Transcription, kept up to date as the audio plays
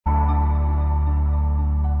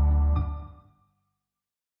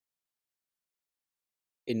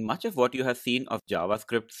In much of what you have seen of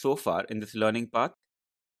JavaScript so far in this learning path,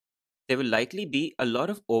 there will likely be a lot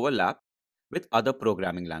of overlap with other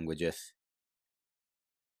programming languages.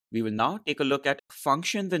 We will now take a look at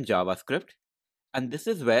functions in JavaScript, and this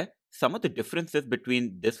is where some of the differences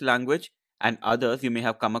between this language and others you may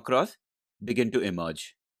have come across begin to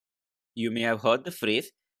emerge. You may have heard the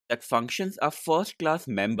phrase that functions are first-class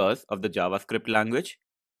members of the JavaScript language,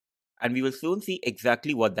 and we will soon see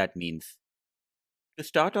exactly what that means. To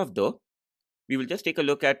start off though, we will just take a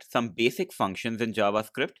look at some basic functions in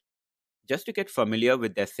JavaScript just to get familiar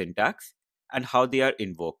with their syntax and how they are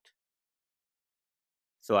invoked.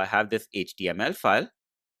 So I have this HTML file,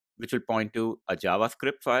 which will point to a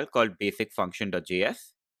JavaScript file called basicfunction.js.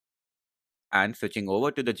 And switching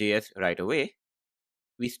over to the JS right away,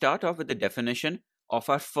 we start off with the definition of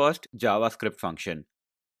our first JavaScript function,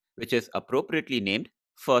 which is appropriately named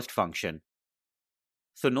first function.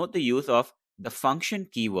 So note the use of the function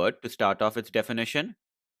keyword to start off its definition,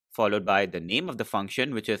 followed by the name of the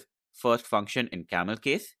function, which is first function in camel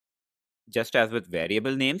case. Just as with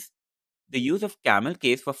variable names, the use of camel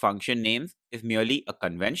case for function names is merely a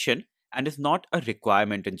convention and is not a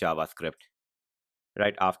requirement in JavaScript.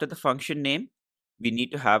 Right after the function name, we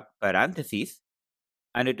need to have parentheses,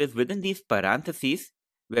 and it is within these parentheses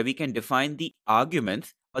where we can define the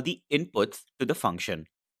arguments or the inputs to the function.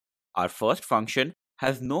 Our first function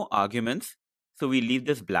has no arguments, so we leave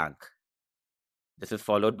this blank. This is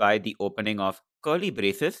followed by the opening of curly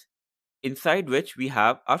braces, inside which we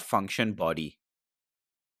have our function body.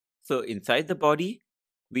 So inside the body,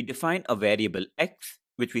 we define a variable x,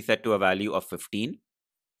 which we set to a value of 15,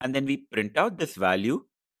 and then we print out this value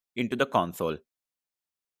into the console.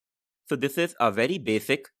 So this is a very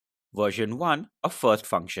basic version 1 of first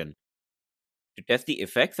function. To test the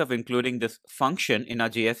effects of including this function in our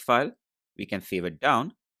JS file, we can save it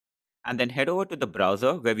down and then head over to the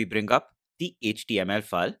browser where we bring up the HTML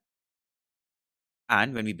file.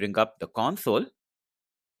 And when we bring up the console,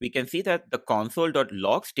 we can see that the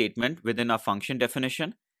console.log statement within our function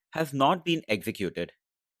definition has not been executed.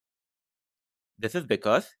 This is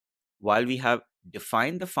because while we have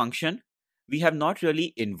defined the function, we have not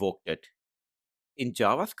really invoked it. In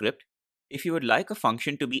JavaScript, if you would like a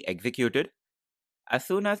function to be executed, as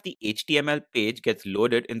soon as the HTML page gets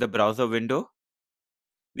loaded in the browser window,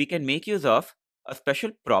 we can make use of a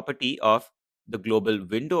special property of the global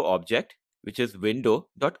window object, which is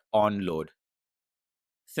window.onload.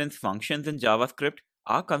 Since functions in JavaScript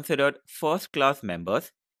are considered first-class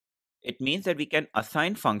members, it means that we can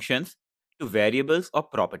assign functions to variables or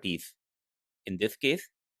properties. In this case,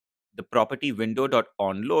 the property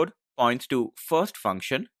window.onload points to first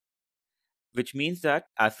function, which means that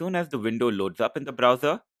as soon as the window loads up in the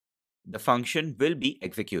browser, the function will be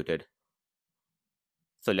executed.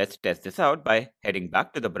 So let's test this out by heading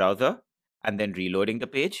back to the browser and then reloading the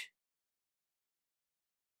page.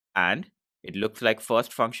 And it looks like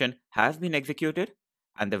first function has been executed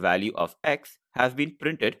and the value of x has been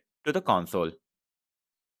printed to the console.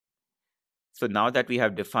 So now that we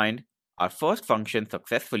have defined our first function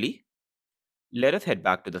successfully, let us head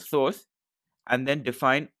back to the source and then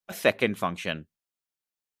define a second function.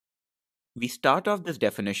 We start off this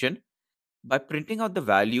definition by printing out the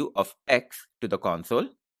value of x to the console,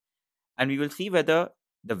 and we will see whether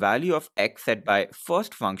the value of x set by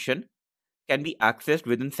first function can be accessed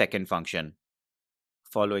within second function.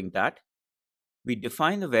 Following that, we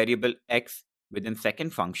define the variable x within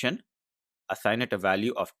second function, assign it a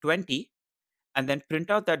value of 20, and then print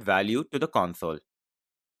out that value to the console.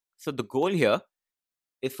 So the goal here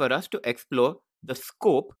is for us to explore the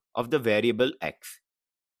scope of the variable x.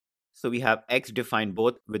 So we have x defined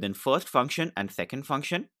both within first function and second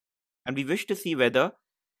function, and we wish to see whether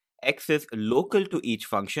x is local to each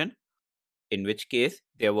function, in which case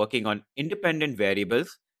they are working on independent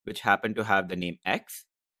variables which happen to have the name x,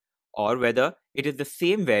 or whether it is the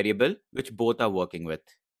same variable which both are working with.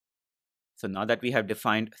 So now that we have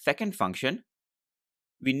defined second function,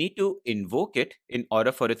 we need to invoke it in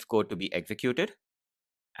order for its code to be executed.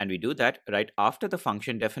 And we do that right after the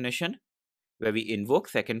function definition, where we invoke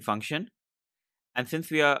second function. And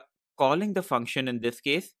since we are calling the function in this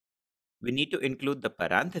case, we need to include the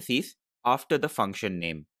parentheses after the function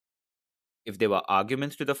name. If there were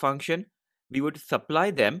arguments to the function, we would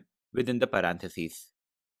supply them within the parentheses.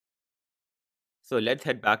 So let's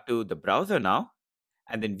head back to the browser now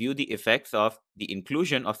and then view the effects of the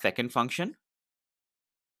inclusion of second function.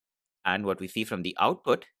 And what we see from the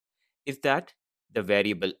output is that the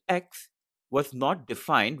variable x was not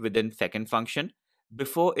defined within second function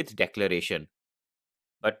before its declaration.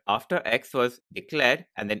 But after x was declared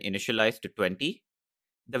and then initialized to 20,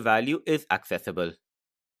 the value is accessible.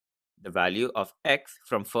 the value of x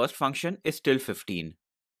from first function is still 15.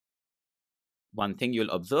 One thing you'll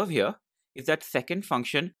observe here is that second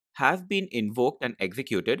function has been invoked and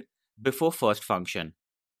executed before first function.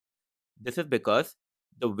 This is because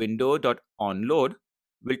the window.onload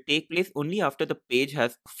will take place only after the page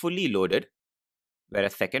has fully loaded,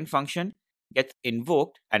 whereas second function gets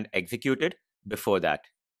invoked and executed before that.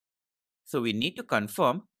 So we need to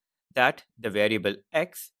confirm that the variable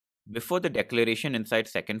x before the declaration inside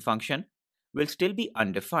second function will still be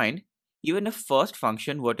undefined even if first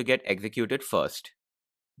function were to get executed first.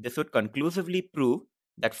 This would conclusively prove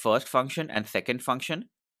that first function and second function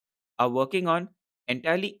are working on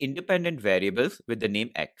entirely independent variables with the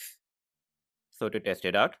name x. So to test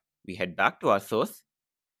it out, we head back to our source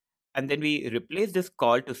and then we replace this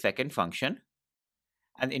call to second function,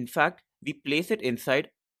 and in fact we place it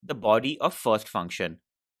inside the body of first function.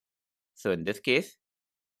 So in this case,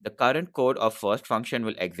 the current code of first function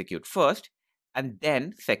will execute first and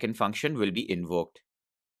then second function will be invoked.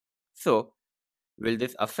 So will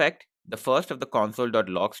this affect the first of the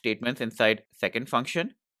console.log statements inside second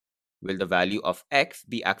function? Will the value of x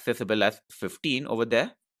be accessible as 15 over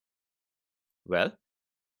there? Well,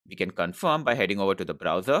 we can confirm by heading over to the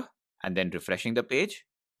browser and then refreshing the page.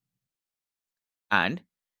 And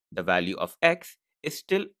the value of x is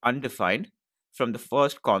still undefined from the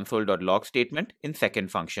first console.log statement in second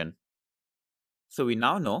function. So we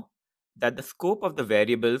now know that the scope of the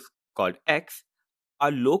variables called x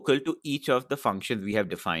are local to each of the functions we have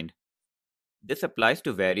defined. This applies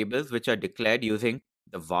to variables which are declared using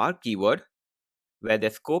the var keyword, where their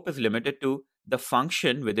scope is limited to the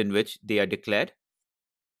function within which they are declared.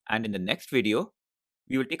 And in the next video,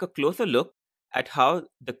 we will take a closer look at how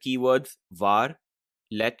the keywords var,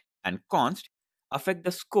 let, and const affect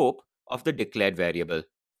the scope of the declared variable.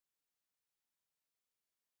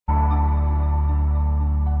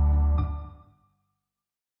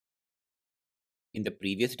 In the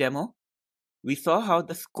previous demo, we saw how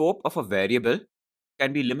the scope of a variable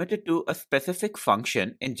can be limited to a specific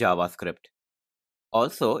function in JavaScript.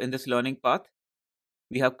 Also, in this learning path,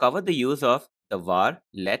 we have covered the use of the var,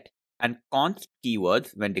 let, and const keywords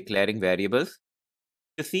when declaring variables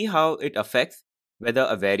to see how it affects whether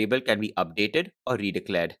a variable can be updated or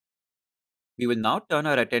redeclared. We will now turn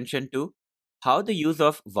our attention to how the use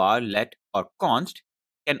of var, let, or const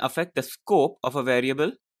can affect the scope of a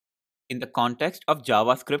variable in the context of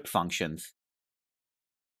JavaScript functions.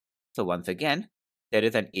 So once again, there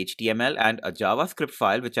is an HTML and a JavaScript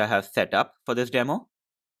file which I have set up for this demo.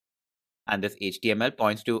 And this HTML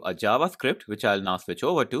points to a JavaScript which I'll now switch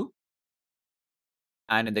over to.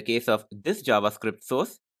 And in the case of this JavaScript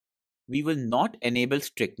source, we will not enable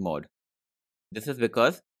strict mode. This is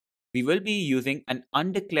because we will be using an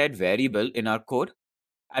undeclared variable in our code,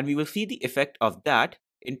 and we will see the effect of that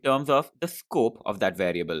in terms of the scope of that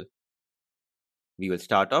variable. We will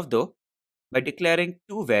start off though by declaring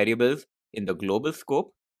two variables in the global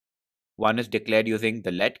scope. One is declared using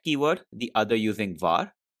the let keyword, the other using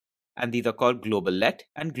var, and these are called global let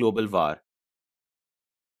and global var.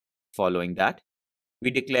 Following that, we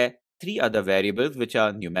declare three other variables which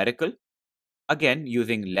are numerical, again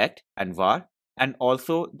using let and var, and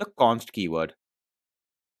also the const keyword.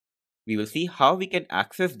 We will see how we can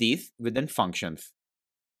access these within functions,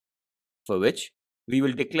 for which we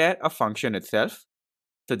will declare a function itself.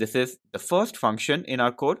 So this is the first function in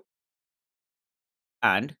our code,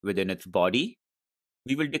 and within its body,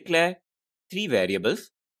 we will declare three variables,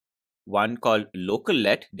 one called local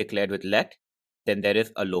let declared with let, then there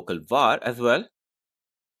is a local var as well,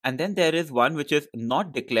 and then there is one which is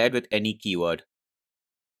not declared with any keyword.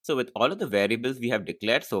 So with all of the variables we have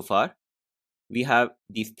declared so far, we have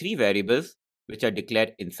these three variables which are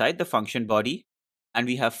declared inside the function body, and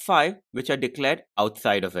we have 5 which are declared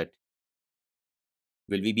outside of it.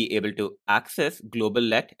 Will we be able to access global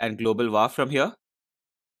let and global var from here?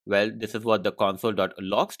 Well, this is what the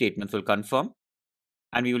console.log statements will confirm,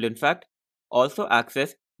 and we will in fact also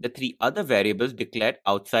access the three other variables declared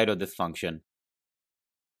outside of this function.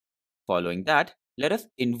 Following that, let us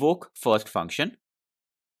invoke first function.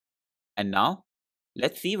 And now,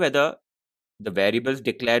 let's see whether the variables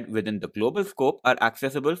declared within the global scope are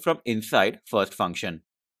accessible from inside first function.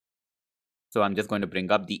 So I'm just going to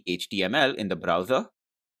bring up the HTML in the browser,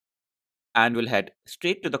 and we'll head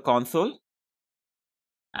straight to the console,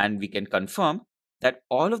 and we can confirm that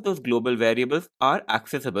all of those global variables are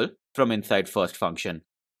accessible from inside first function.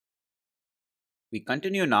 We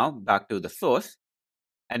continue now back to the source,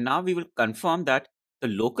 and now we will confirm that the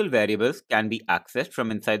local variables can be accessed from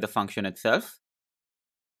inside the function itself.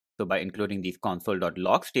 So by including these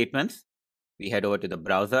console.log statements, we head over to the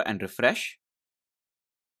browser and refresh.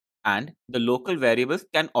 and the local variables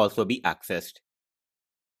can also be accessed.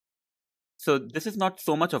 So this is not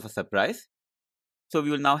so much of a surprise. So we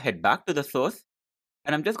will now head back to the source,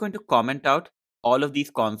 and I'm just going to comment out all of these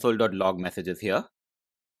console.log messages here.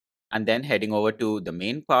 And then heading over to the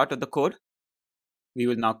main part of the code, we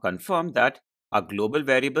will now confirm that our global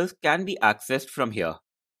variables can be accessed from here.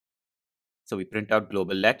 So we print out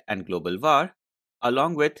global let and global var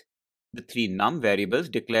along with the 3 num variables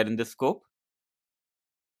declared in the scope.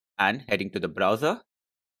 And heading to the browser,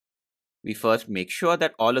 we first make sure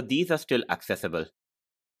that all of these are still accessible.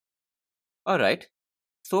 Alright,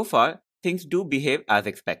 so far things do behave as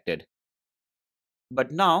expected.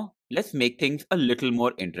 But now let's make things a little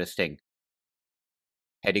more interesting.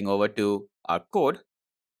 Heading over to our code,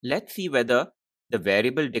 let's see whether the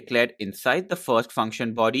variable declared inside the first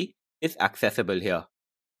function body is accessible here.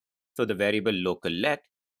 So the variable local let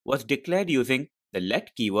was declared using the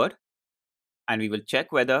let keyword, and we will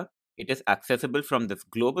check whether it is accessible from this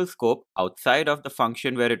global scope outside of the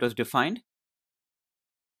function where it was defined.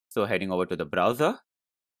 So heading over to the browser,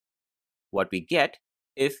 what we get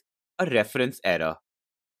is a reference error.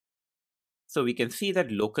 So we can see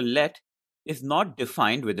that local let is not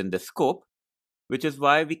defined within the scope, which is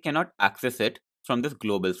why we cannot access it from this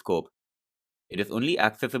global scope. It is only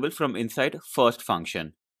accessible from inside first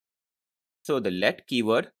function. So the let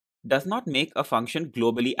keyword does not make a function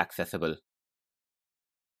globally accessible.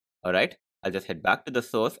 Alright, I'll just head back to the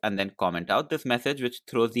source and then comment out this message which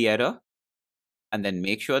throws the error, and then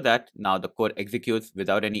make sure that now the code executes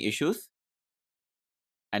without any issues.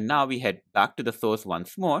 And now we head back to the source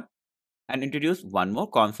once more and introduce one more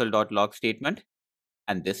console.log statement,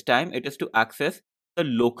 and this time it is to access the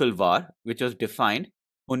local var which was defined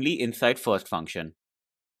only inside first function.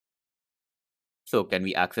 So can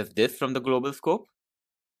we access this from the global scope?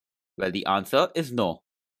 Well, the answer is no.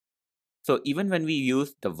 So even when we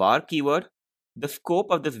use the var keyword, the scope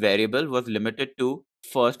of this variable was limited to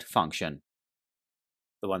first function.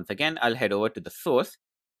 So once again, I'll head over to the source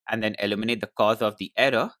and then eliminate the cause of the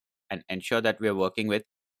error and ensure that we're working with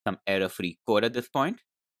some error-free code at this point.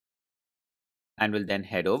 And we'll then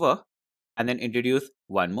head over and then introduce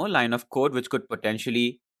one more line of code which could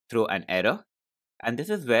potentially throw an error. And this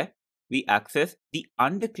is where we access the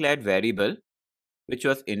undeclared variable which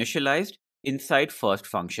was initialized inside first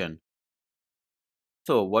function.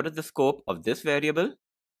 So what is the scope of this variable?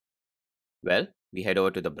 Well, we head over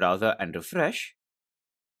to the browser and refresh,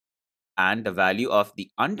 and the value of the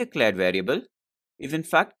undeclared variable is in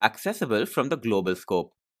fact accessible from the global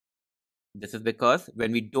scope. This is because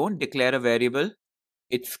when we don't declare a variable,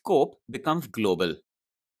 its scope becomes global.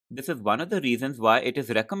 This is one of the reasons why it is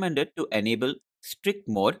recommended to enable strict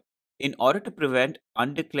mode in order to prevent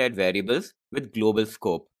undeclared variables with global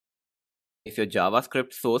scope. If your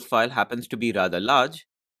JavaScript source file happens to be rather large,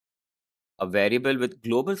 a variable with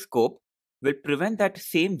global scope will prevent that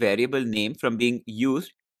same variable name from being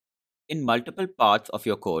used in multiple parts of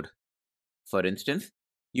your code. For instance,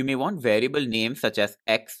 you may want variable names such as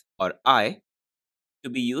x or I to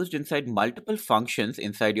be used inside multiple functions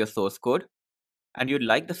inside your source code, and you'd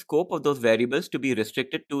like the scope of those variables to be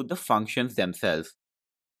restricted to the functions themselves.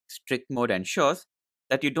 Strict mode ensures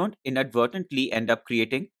that you don't inadvertently end up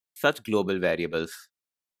creating such global variables.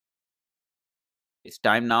 It's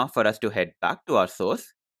time now for us to head back to our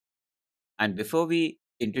source, and before we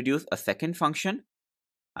introduce a second function,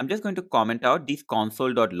 I'm just going to comment out these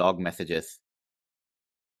console.log messages.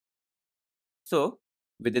 So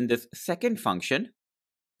within this second function,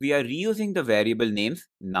 we are reusing the variable names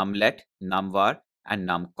numlet, numvar, and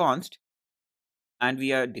numconst, and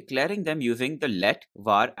we are declaring them using the let,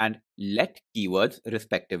 var, and let keywords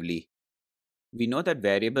respectively. We know that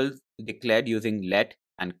variables declared using let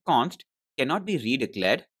and const cannot be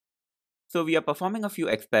redeclared, so we are performing a few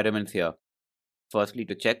experiments here. Firstly,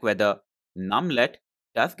 to check whether numlet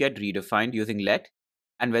does get redefined using let,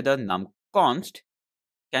 and whether numconst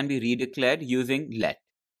can be redeclared using let.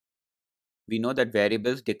 We know that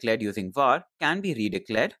variables declared using var can be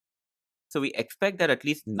redeclared, so we expect that at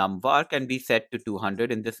least numvar can be set to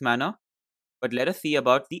 200 in this manner, but let us see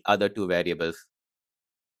about the other two variables.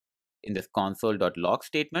 In this console.log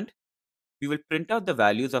statement, we will print out the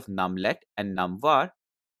values of numlet and numvar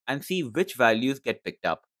and see which values get picked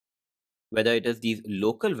up, whether it is these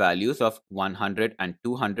local values of 100 and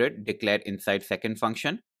 200 declared inside second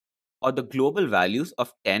function, or the global values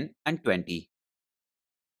of 10 and 20.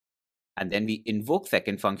 And then we invoke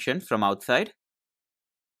second function from outside.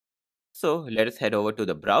 So let us head over to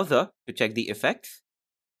the browser to check the effects.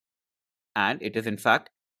 And it is in fact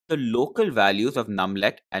the local values of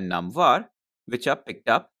numlet and numvar which are picked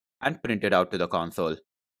up and printed out to the console.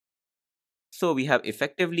 So we have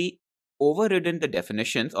effectively overridden the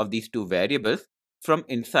definitions of these two variables from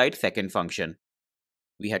inside second function.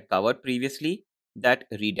 We had covered previously that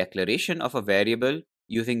redeclaration of a variable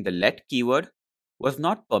using the let keyword was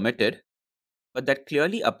not permitted, but that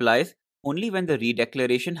clearly applies only when the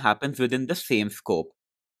redeclaration happens within the same scope.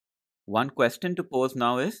 One question to pose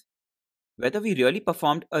now is whether we really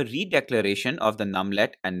performed a redeclaration of the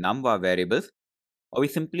numlet and numvar variables, or we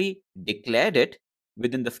simply declared it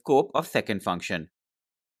within the scope of second function.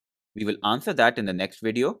 We will answer that in the next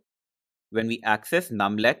video when we access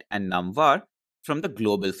numlet and numvar from the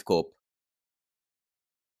global scope.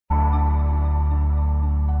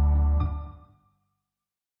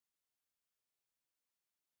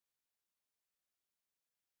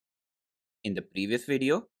 In the previous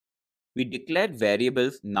video, we declared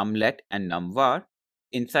variables numlet and numvar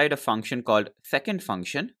inside a function called second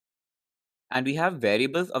function, and we have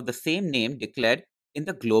variables of the same name declared in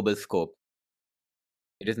the global scope.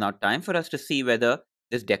 It is now time for us to see whether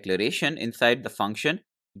this declaration inside the function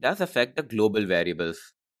does affect the global variables.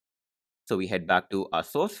 So we head back to our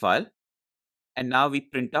source file, and now we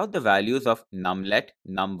print out the values of numlet,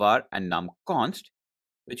 numvar, and numconst,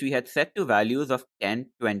 which we had set to values of 10,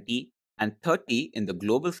 20, and 30 in the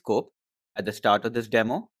global scope at the start of this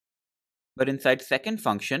demo. But inside second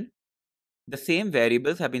function, the same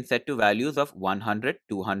variables have been set to values of 100,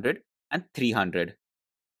 200, and 300.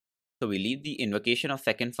 So we leave the invocation of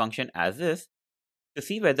second function as is to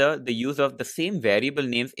see whether the use of the same variable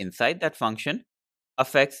names inside that function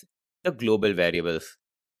affects the global variables.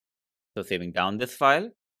 So saving down this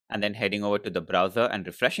file and then heading over to the browser and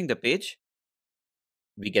refreshing the page,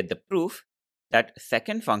 we get the proof that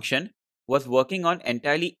second function was working on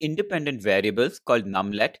entirely independent variables called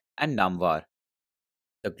numlet and numvar.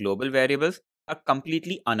 The global variables are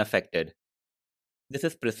completely unaffected. This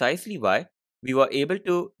is precisely why we were able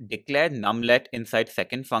to declare numlet inside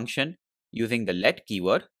second function using the let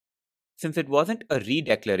keyword, since it wasn't a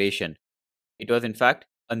redeclaration. It was in fact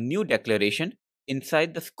a new declaration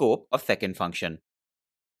inside the scope of second function.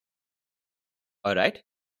 Alright,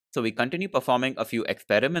 so we continue performing a few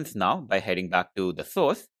experiments now by heading back to the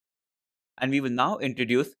source, and we will now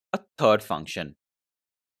introduce a third function.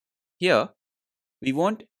 Here, we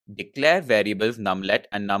won't declare variables numlet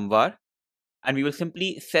and numvar, and we will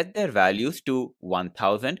simply set their values to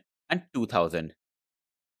 1000 and 2000.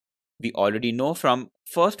 We already know from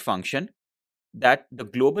first function that the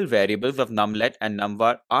global variables of numlet and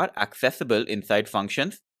numvar are accessible inside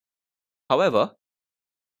functions. However,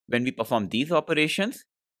 when we perform these operations,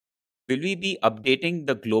 will we be updating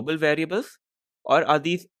the global variables, or are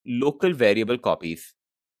these local variable copies?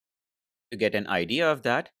 To get an idea of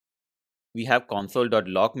that, we have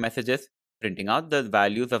console.log messages printing out the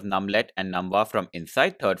values of numlet and numvar from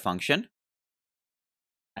inside third function.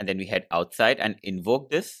 And then we head outside and invoke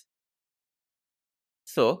this.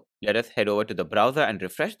 So let us head over to the browser and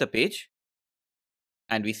refresh the page.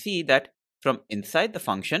 And we see that from inside the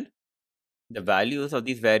function, the values of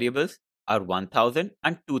these variables are 1000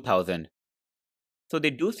 and 2000. So they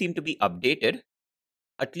do seem to be updated,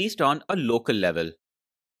 at least on a local level.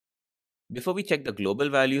 Before we check the global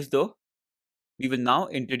values though, we will now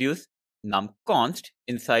introduce numconst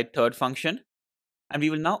inside third function, and we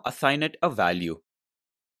will now assign it a value.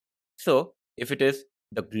 So if it is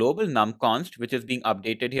the global numconst which is being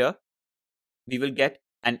updated here, we will get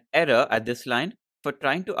an error at this line for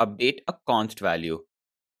trying to update a const value.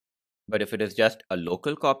 But if it is just a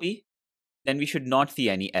local copy, then we should not see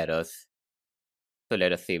any errors. So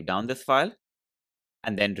let us save down this file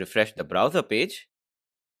and then refresh the browser page.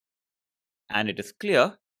 And it is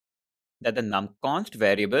clear that the numconst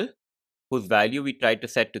variable, whose value we tried to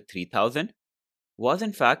set to 3000, was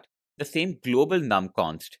in fact the same global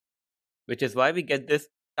numconst, which is why we get this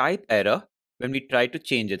type error when we try to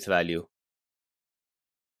change its value.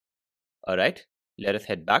 Alright, let us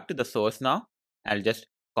head back to the source now. I'll just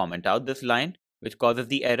comment out this line which causes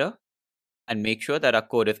the error and make sure that our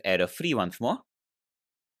code is error-free once more.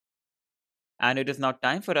 And it is now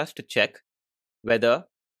time for us to check whether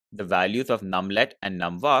the values of numlet and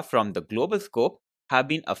numvar from the global scope have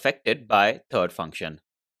been affected by third function.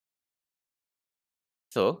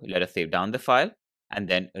 So let us save down the file and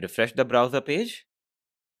then refresh the browser page.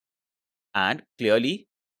 And clearly,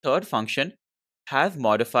 third function has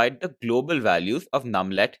modified the global values of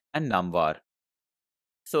numlet and numvar.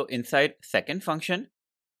 So inside second function,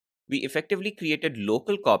 we effectively created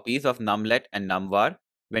local copies of numlet and numvar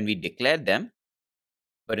when we declared them.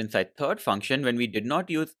 But inside third function, when we did not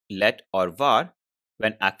use let or var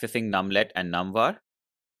when accessing numlet and numvar,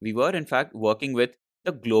 we were in fact working with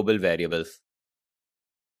the global variables.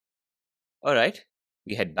 Alright,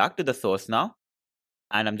 we head back to the source now,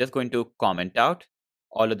 and I'm just going to comment out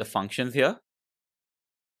all of the functions here,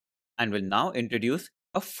 and will now introduce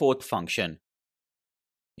a fourth function.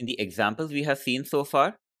 In the examples we have seen so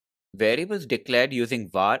far, variables declared using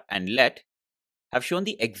var and let have shown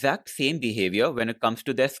the exact same behavior when it comes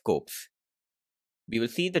to their scopes. We will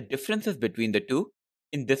see the differences between the two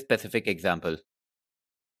in this specific example.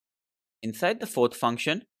 Inside the fourth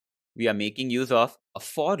function, we are making use of a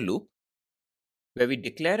for loop where we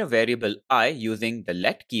declare a variable I using the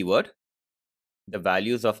let keyword. The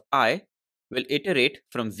values of I will iterate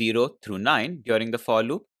from 0 through 9 during the for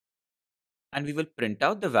loop, and we will print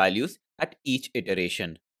out the values at each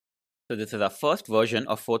iteration. So this is our first version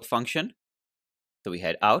of fourth function. So we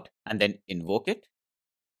head out and then invoke it,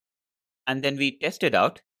 and then we test it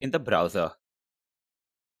out in the browser.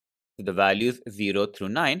 So the values 0 through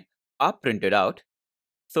 9 are printed out.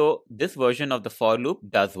 So this version of the for loop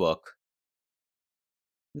does work.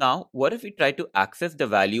 Now, what if we try to access the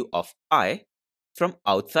value of I from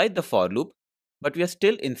outside the for loop, but we are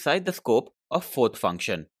still inside the scope of fourth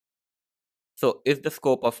function? So is the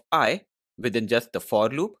scope of I within just the for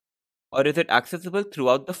loop, or is it accessible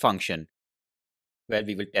throughout the function? Well,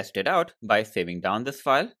 we will test it out by saving down this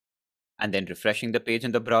file and then refreshing the page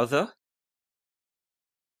in the browser.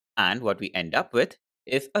 And what we end up with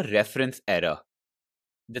is a reference error.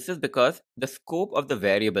 This is because the scope of the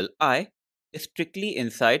variable I is strictly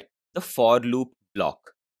inside the for loop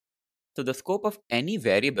block. So the scope of any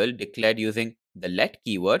variable declared using the let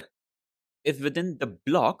keyword is within the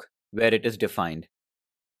block where it is defined.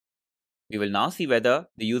 We will now see whether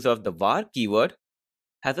the use of the var keyword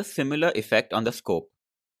has a similar effect on the scope.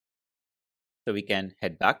 So we can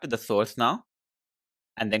head back to the source now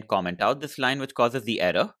and then comment out this line which causes the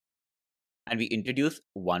error. And we introduce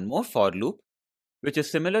one more for loop, which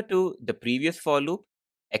is similar to the previous for loop,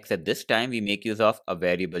 except this time we make use of a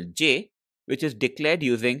variable j, which is declared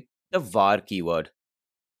using the var keyword.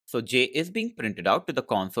 So j is being printed out to the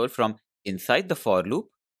console from inside the for loop.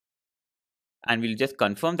 And we'll just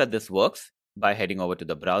confirm that this works by heading over to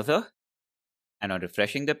the browser. And on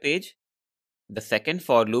refreshing the page, the second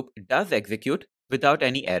for loop does execute without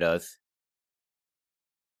any errors.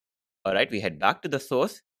 Alright, we head back to the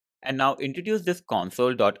source and now introduce this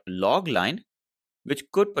console.log line, which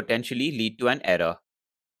could potentially lead to an error.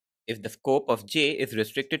 If the scope of j is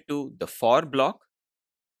restricted to the for block,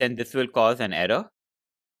 then this will cause an error.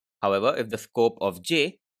 However, if the scope of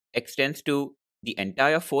j extends to the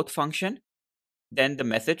entire fourth function, then the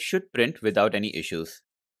message should print without any issues.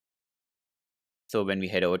 So when we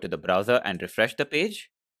head over to the browser and refresh the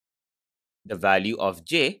page, the value of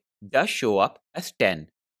j does show up as 10.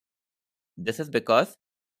 This is because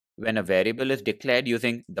when a variable is declared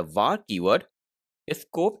using the var keyword, its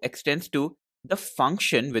scope extends to the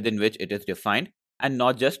function within which it is defined and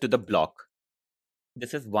not just to the block.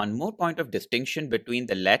 This is one more point of distinction between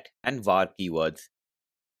the let and var keywords.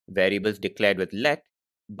 Variables declared with let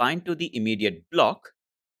bind to the immediate block,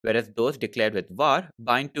 whereas those declared with var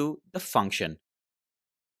bind to the function.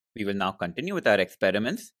 We will now continue with our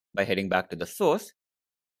experiments by heading back to the source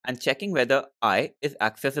and checking whether I is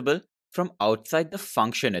accessible from outside the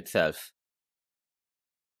function itself.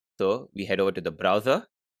 So we head over to the browser,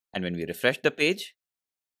 and when we refresh the page,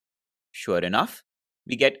 sure enough,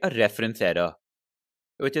 we get a reference error,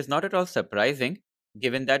 which is not at all surprising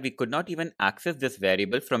given that we could not even access this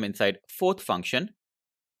variable from inside fourth function,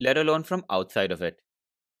 let alone from outside of it.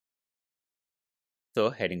 So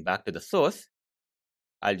heading back to the source,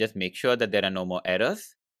 I'll just make sure that there are no more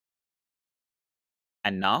errors.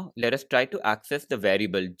 And now let us try to access the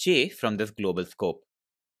variable j from this global scope.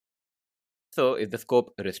 So is the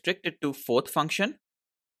scope restricted to fourth function?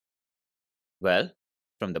 Well,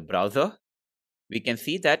 from the browser, we can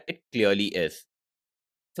see that it clearly is.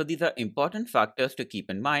 So these are important factors to keep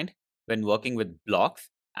in mind when working with blocks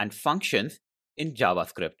and functions in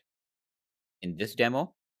JavaScript. In this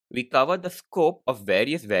demo, we cover the scope of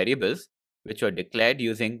various variables which were declared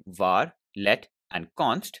using var, let, and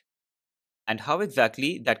const, and how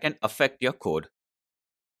exactly that can affect your code.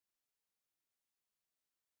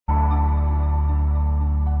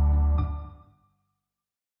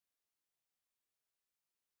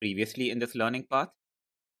 Previously in this learning path,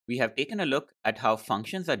 we have taken a look at how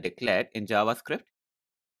functions are declared in JavaScript,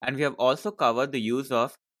 and we have also covered the use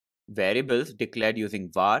of variables declared using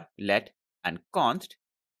var, let, and const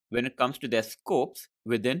when it comes to their scopes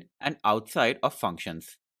within and outside of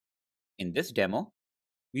functions. In this demo,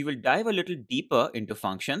 we will dive a little deeper into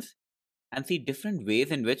functions and see different ways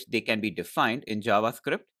in which they can be defined in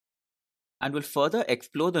JavaScript, and will further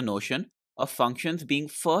explore the notion of functions being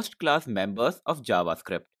first-class members of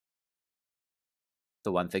JavaScript.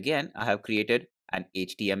 So once again, I have created an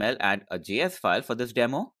HTML and a JS file for this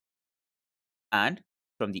demo. And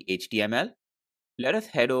from the HTML, let us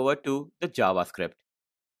head over to the JavaScript.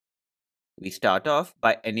 We start off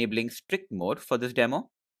by enabling strict mode for this demo.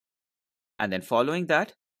 And then following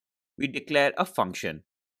that, we declare a function.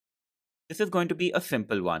 This is going to be a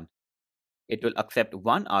simple one. It will accept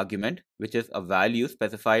one argument, which is a value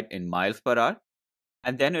specified in miles per hour,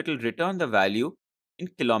 and then it will return the value in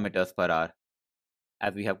kilometers per hour.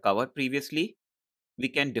 As we have covered previously, we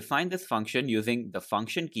can define this function using the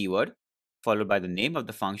function keyword, followed by the name of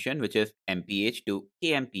the function, which is mph to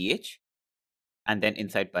kmph, and then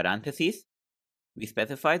inside parentheses, we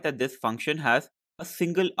specify that this function has a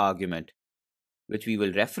single argument, which we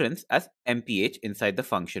will reference as mph inside the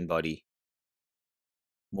function body.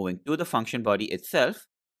 Moving to the function body itself,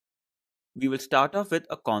 we will start off with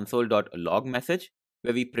a console.log message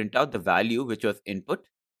where we print out the value which was input,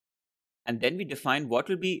 and then we define what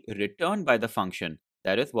will be returned by the function.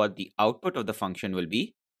 That is what the output of the function will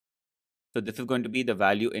be. So this is going to be the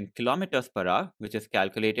value in kilometers per hour, which is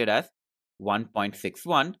calculated as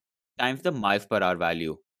 1.61 times the miles per hour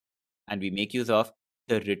value. And we make use of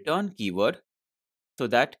the return keyword so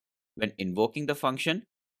that when invoking the function,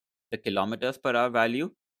 the kilometers per hour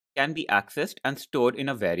value can be accessed and stored in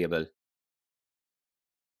a variable.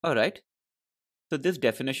 Alright, so this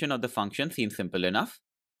definition of the function seems simple enough.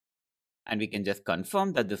 And we can just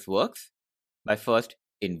confirm that this works by first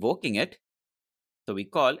invoking it. So we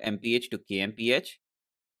call mph to kmph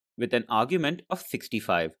with an argument of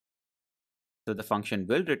 65. So the function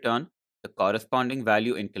will return the corresponding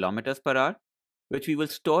value in kilometers per hour, which we will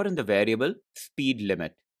store in the variable speed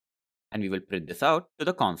limit. And we will print this out to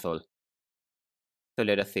the console. So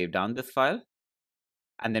let us save down this file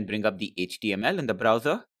and then bring up the HTML in the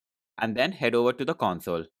browser and then head over to the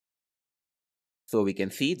console. So we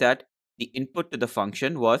can see that the input to the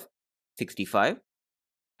function was 65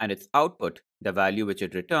 and its output, the value which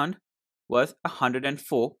it returned, was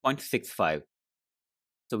 104.65.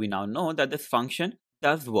 So we now know that this function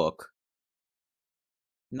does work.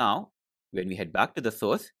 Now, when we head back to the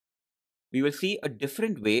source, we will see a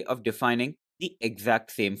different way of defining the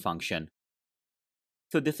exact same function.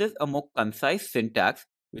 So this is a more concise syntax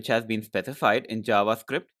which has been specified in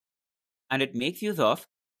JavaScript, and it makes use of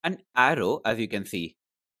an arrow, as you can see.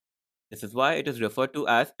 This is why it is referred to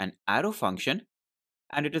as an arrow function,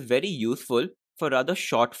 and it is very useful for rather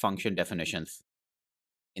short function definitions.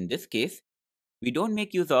 In this case, we don't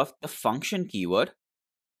make use of the function keyword.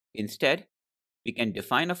 Instead, we can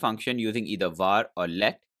define a function using either var or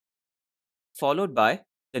let, followed by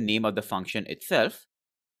the name of the function itself.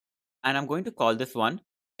 And I'm going to call this one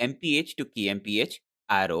mph to kmph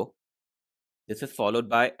arrow. This is followed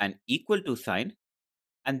by an equal to sign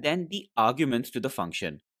and then the arguments to the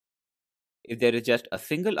function. If there is just a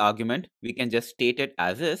single argument, we can just state it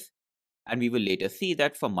as is, and we will later see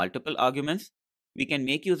that for multiple arguments, we can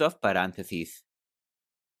make use of parentheses.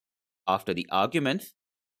 After the arguments,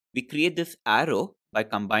 we create this arrow by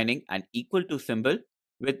combining an equal to symbol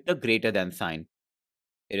with the greater than sign.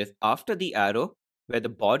 It is after the arrow where the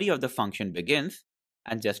body of the function begins,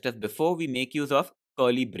 and just as before, we make use of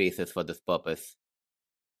curly braces for this purpose.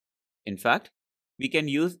 In fact, we can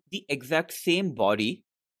use the exact same body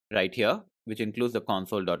right here, which includes the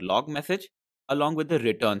console.log message along with the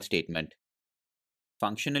return statement.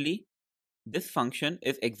 Functionally, this function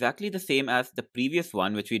is exactly the same as the previous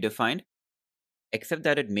one which we defined, except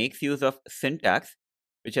that it makes use of syntax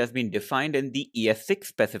which has been defined in the ES6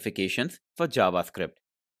 specifications for JavaScript.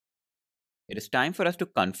 It is time for us to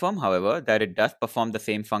confirm, however, that it does perform the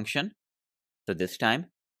same function. So this time,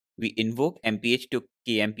 we invoke mph to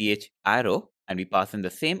kmph arrow and we pass in the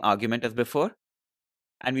same argument as before,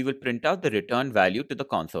 and we will print out the return value to the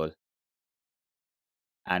console.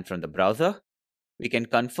 And from the browser, we can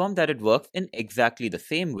confirm that it works in exactly the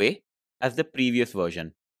same way as the previous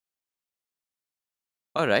version.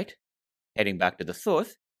 Alright, heading back to the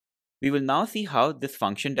source, we will now see how this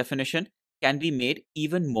function definition can be made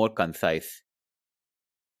even more concise.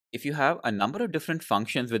 If you have a number of different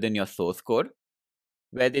functions within your source code,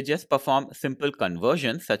 where they just perform simple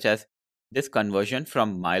conversions such as this conversion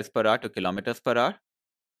from miles per hour to kilometers per hour,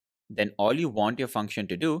 then all you want your function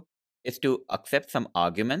to do is to accept some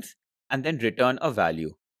arguments and then return a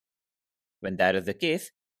value. When that is the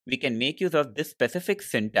case, we can make use of this specific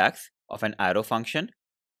syntax of an arrow function,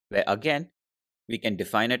 where again, we can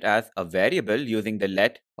define it as a variable using the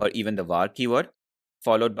let or even the var keyword,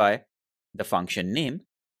 followed by the function name.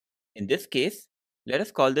 In this case, let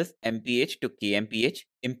us call this mph to kmph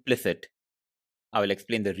implicit. I will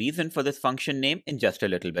explain the reason for this function name in just a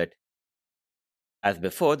little bit. As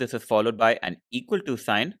before, this is followed by an equal to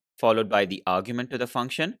sign, followed by the argument to the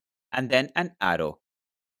function, and then an arrow.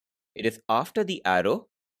 It is after the arrow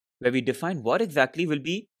where we define what exactly will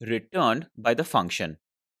be returned by the function.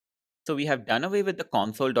 So we have done away with the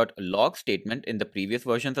console.log statement in the previous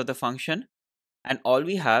versions of the function, and all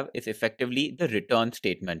we have is effectively the return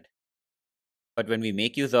statement. But when we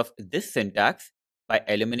make use of this syntax by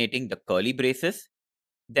eliminating the curly braces,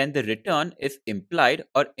 then the return is implied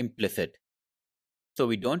or implicit. So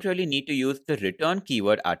we don't really need to use the return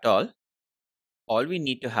keyword at all. All we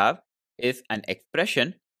need to have is an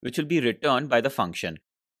expression which will be returned by the function.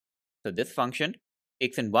 So this function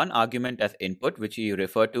takes in one argument as input, which we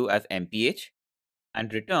refer to as mph,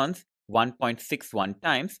 and returns 1.61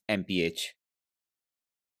 times mph.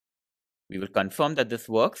 We will confirm that this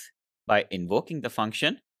works by invoking the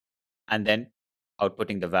function and then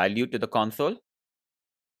outputting the value to the console.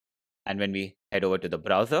 And when we head over to the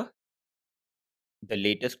browser, the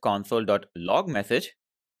latest console.log message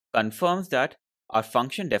confirms that our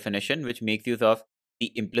function definition, which makes use of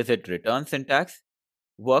the implicit return syntax,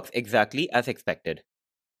 works exactly as expected.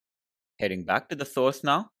 Heading back to the source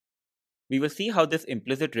now, we will see how this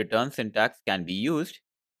implicit return syntax can be used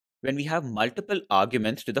when we have multiple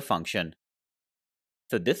arguments to the function.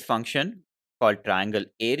 So this function, called triangle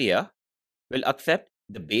area, will accept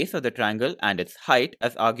the base of the triangle and its height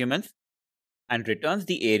as arguments and returns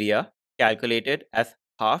the area calculated as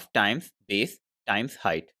half times base times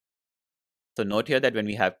height. So note here that when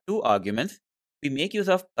we have two arguments, we make use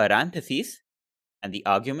of parentheses and the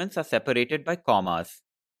arguments are separated by commas.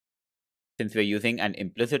 Since we're using an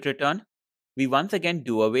implicit return, we once again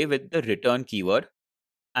do away with the return keyword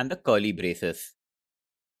and the curly braces.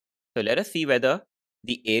 So let us see whether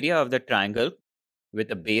the area of the triangle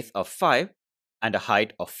with a base of 5 and a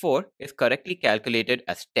height of 4 is correctly calculated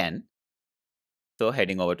as 10. So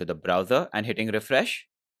heading over to the browser and hitting refresh,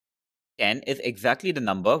 10 is exactly the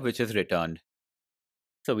number which is returned.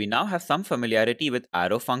 So we now have some familiarity with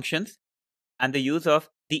arrow functions and the use of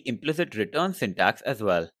the implicit return syntax as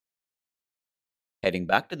well. Heading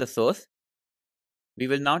back to the source, we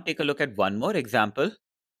will now take a look at one more example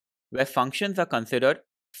where functions are considered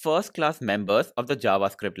first-class members of the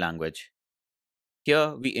JavaScript language.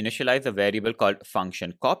 Here we initialize a variable called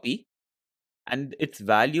function copy, and its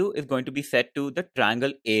value is going to be set to the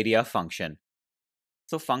triangle area function.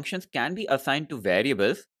 So functions can be assigned to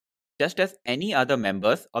variables just as any other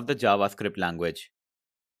members of the JavaScript language.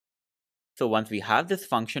 So once we have this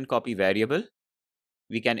function copy variable,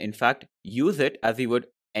 we can in fact use it as we would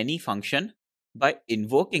any function by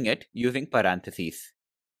invoking it using parentheses.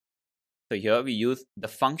 So here we use the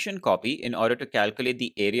function copy in order to calculate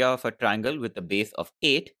the area of a triangle with a base of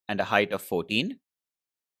 8 and a height of 14.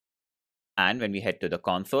 And when we head to the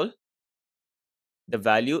console, the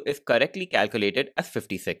value is correctly calculated as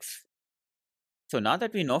 56. So now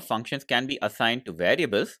that we know functions can be assigned to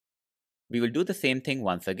variables, we will do the same thing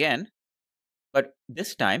once again, but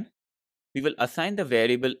this time we will assign the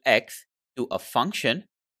variable x to a function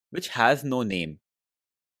which has no name.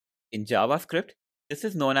 In JavaScript, this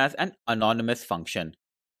is known as an anonymous function.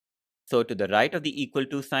 So to the right of the equal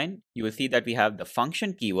to sign, you will see that we have the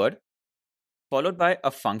function keyword followed by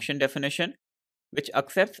a function definition which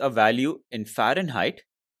accepts a value in Fahrenheit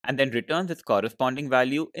and then returns its corresponding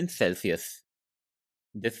value in Celsius.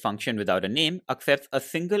 This function without a name accepts a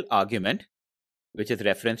single argument, which is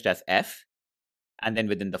referenced as f, and then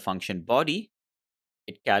within the function body,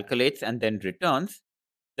 it calculates and then returns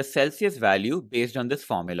the Celsius value based on this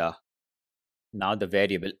formula. Now the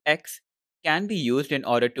variable x can be used in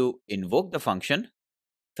order to invoke the function.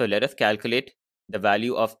 So let us calculate the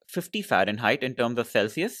value of 50 Fahrenheit in terms of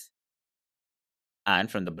Celsius. And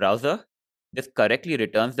from the browser, this correctly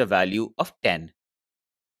returns the value of 10.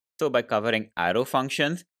 So by covering arrow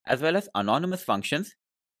functions as well as anonymous functions,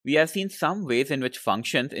 we have seen some ways in which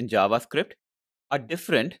functions in JavaScript are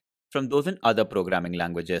different from those in other programming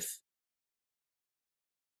languages.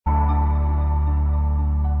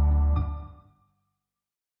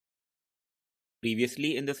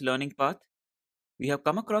 Previously in this learning path, we have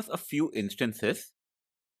come across a few instances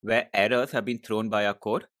where errors have been thrown by our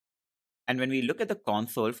code. And when we look at the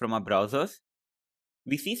console from our browsers,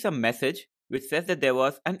 we see some message which says that there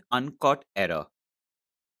was an uncaught error.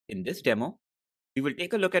 In this demo, we will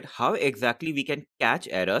take a look at how exactly we can catch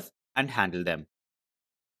errors and handle them.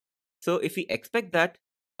 So if we expect that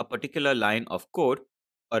a particular line of code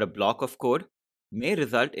or a block of code may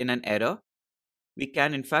result in an error, we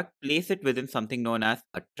can in fact place it within something known as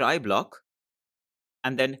a try block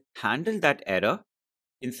and then handle that error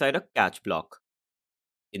inside a catch block.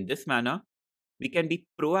 In this manner, we can be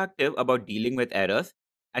proactive about dealing with errors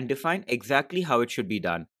and define exactly how it should be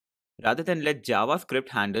done, rather than let JavaScript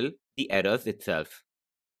handle the errors itself.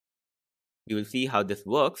 We will see how this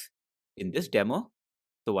works in this demo.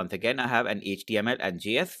 So once again, I have an HTML and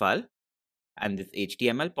JS file, and this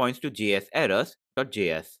HTML points to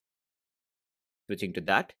jserrors.js. Switching to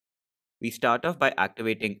that, we start off by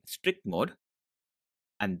activating strict mode,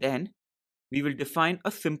 and then we will define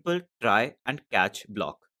a simple try and catch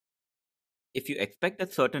block. If you expect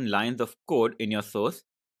that certain lines of code in your source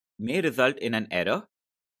may result in an error,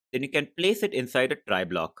 then you can place it inside a try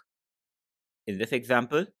block. In this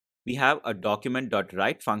example, we have a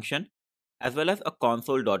document.write function as well as a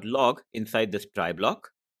console.log inside this try block.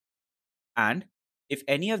 And if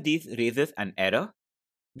any of these raises an error,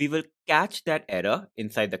 we will catch that error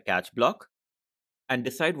inside the catch block and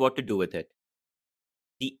decide what to do with it.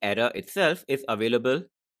 The error itself is available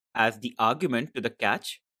as the argument to the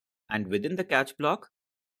catch, and within the catch block,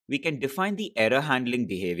 we can define the error handling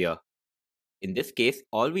behavior. In this case,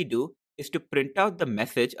 all we do is to print out the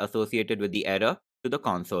message associated with the error to the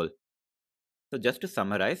console. So just to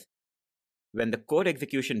summarize, when the code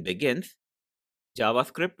execution begins,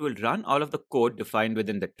 JavaScript will run all of the code defined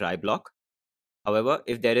within the try block. However,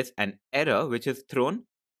 if there is an error which is thrown,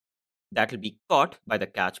 that will be caught by the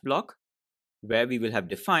catch block, where we will have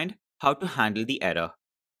defined how to handle the error.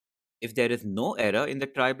 If there is no error in the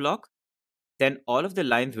try block, then all of the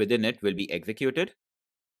lines within it will be executed,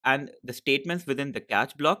 and the statements within the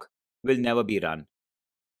catch block will never be run.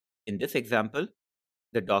 In this example,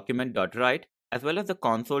 the document.write as well as the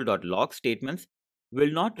console.log statements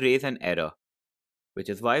will not raise an error, which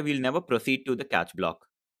is why we'll never proceed to the catch block.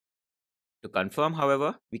 To confirm,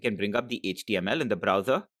 however, we can bring up the HTML in the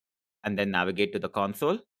browser and then navigate to the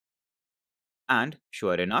console. And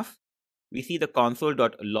sure enough, we see the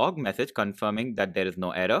console.log message confirming that there is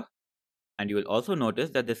no error. And you will also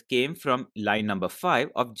notice that this came from line number 5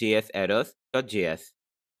 of jserrors.js.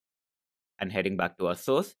 And heading back to our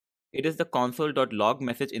source, it is the console.log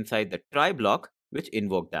message inside the try block which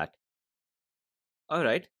invoked that.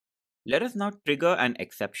 Alright, let us now trigger an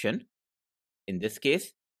exception. In this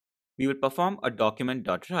case, we will perform a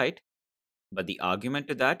document.write, but the argument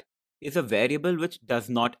to that is a variable which does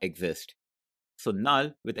not exist. So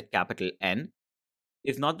null with a capital N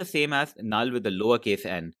is not the same as null with a lowercase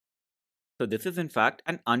n. So this is in fact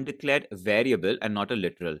an undeclared variable and not a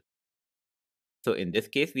literal. So in this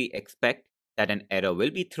case, we expect that an error will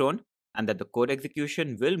be thrown and that the code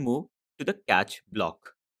execution will move to the catch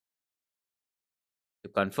block. To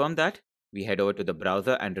confirm that, we head over to the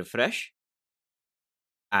browser and refresh.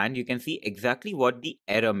 And you can see exactly what the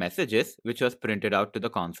error message is, which was printed out to the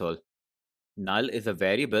console. Null is a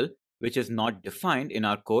variable which is not defined in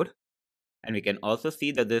our code. And we can also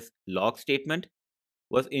see that this log statement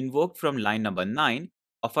was invoked from line number 9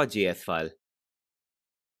 of our JS file.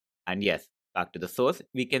 And yes, back to the source,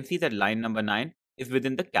 we can see that line number 9 is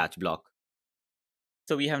within the catch block.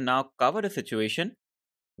 So we have now covered a situation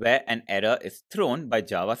where an error is thrown by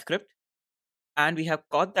JavaScript, and we have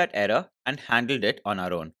caught that error and handled it on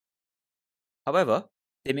our own. However,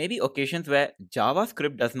 there may be occasions where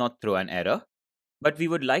JavaScript does not throw an error, but we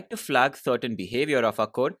would like to flag certain behavior of our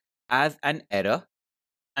code as an error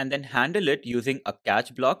and then handle it using a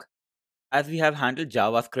catch block as we have handled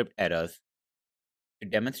JavaScript errors. To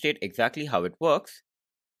demonstrate exactly how it works,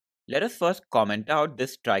 let us first comment out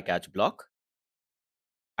this try catch block,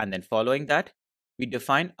 and then following that, we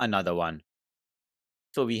define another one.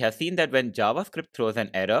 So we have seen that when JavaScript throws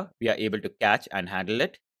an error, we are able to catch and handle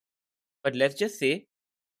it. But let's just say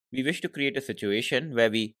we wish to create a situation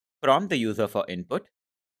where we prompt the user for input,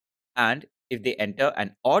 and if they enter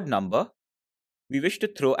an odd number, we wish to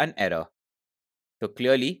throw an error. So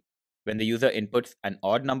clearly, when the user inputs an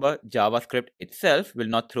odd number, JavaScript itself will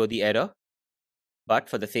not throw the error. But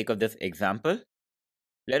for the sake of this example,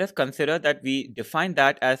 let us consider that we define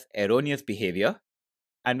that as erroneous behavior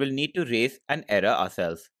and will need to raise an error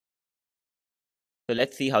ourselves. So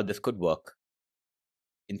let's see how this could work.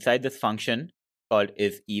 Inside this function called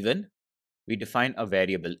isEven, we define a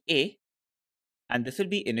variable a, and this will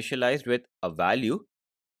be initialized with a value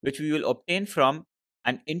which we will obtain from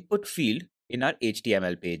an input field in our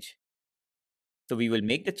HTML page. So we will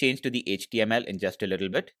make the change to the HTML in just a little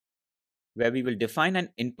bit, where we will define an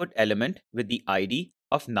input element with the ID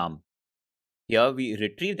of num. Here we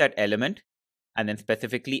retrieve that element and then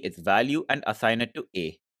specifically its value and assign it to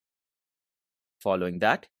a. Following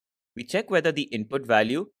that, we check whether the input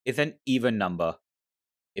value is an even number.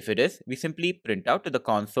 If it is, we simply print out to the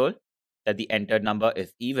console that the entered number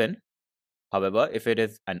is even. However, if it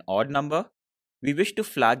is an odd number, we wish to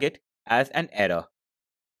flag it as an error.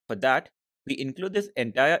 For that, We include this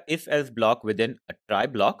entire if-else block within a try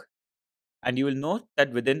block, and you will note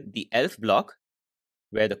that within the else block,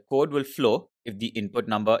 where the code will flow if the input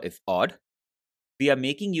number is odd, we are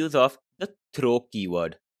making use of the throw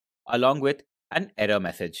keyword along with an error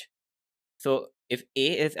message. So if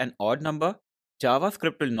A is an odd number,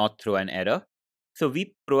 JavaScript will not throw an error. So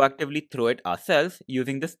we proactively throw it ourselves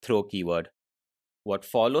using this throw keyword. What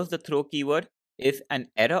follows the throw keyword is an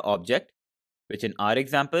error object, which in our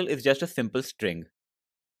example is just a simple string.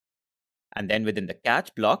 And then within the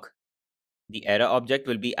catch block, the error object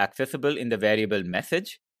will be accessible in the variable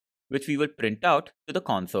message, which we will print out to the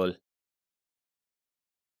console.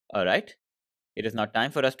 Alright, it is now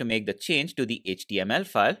time for us to make the change to the HTML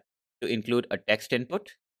file to include a text input.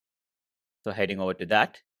 So heading over to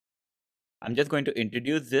that, I'm just going to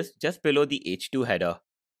introduce this just below the H2 header.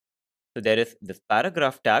 So there is this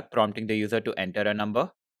paragraph tag prompting the user to enter a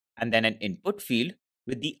number, and then an input field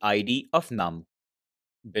with the ID of num.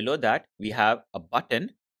 Below that, we have a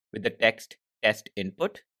button with the text test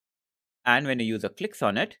input, and when a user clicks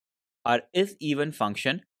on it, our isEven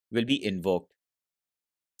function will be invoked.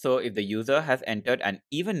 So if the user has entered an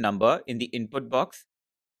even number in the input box,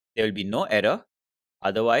 there will be no error.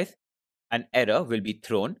 Otherwise, an error will be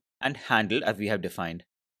thrown and handled as we have defined.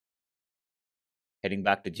 Heading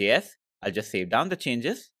back to JS, I'll just save down the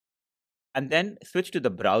changes and then switch to the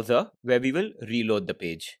browser where we will reload the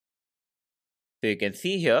page. So you can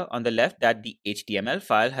see here on the left that the HTML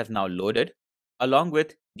file has now loaded along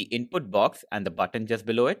with the input box and the button just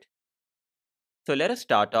below it. So let us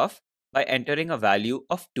start off by entering a value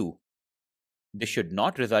of 2. This should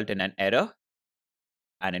not result in an error.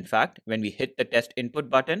 And in fact, when we hit the test input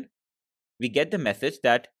button, we get the message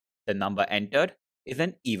that the number entered is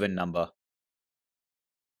an even number.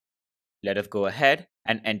 Let us go ahead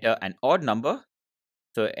and enter an odd number.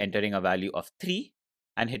 So entering a value of 3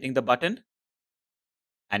 and hitting the button,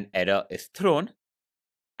 an error is thrown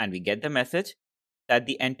and we get the message that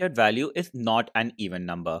the entered value is not an even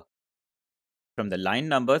number. From the line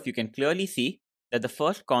numbers, you can clearly see that the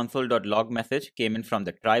first console.log message came in from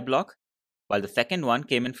the try block, while the second one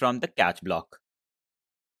came in from the catch block.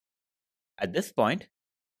 At this point,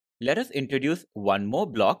 let us introduce one more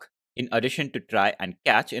block in addition to try and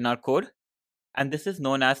catch in our code, and this is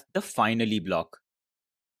known as the finally block.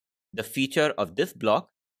 The feature of this block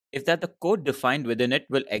is that the code defined within it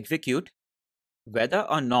will execute whether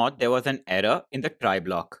or not there was an error in the try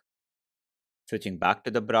block. Switching back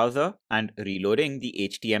to the browser and reloading the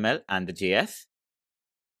HTML and the JS,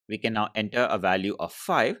 we can now enter a value of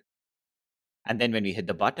 5. And then when we hit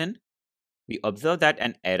the button, we observe that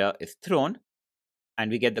an error is thrown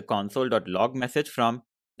and we get the console.log message from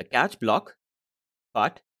the catch block,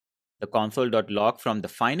 but the console.log from the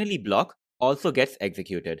finally block also gets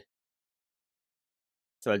executed.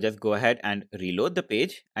 So I'll just go ahead and reload the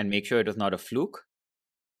page and make sure it is not a fluke.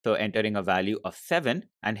 So entering a value of 7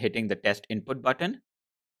 and hitting the test input button.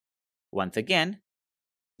 Once again,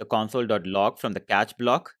 the console.log from the catch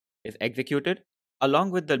block is executed along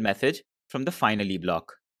with the message from the finally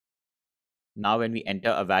block. Now when we enter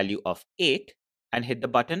a value of 8 and hit the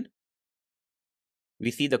button, we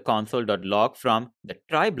see the console.log from the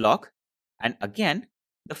try block, and again,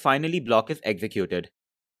 the finally block is executed.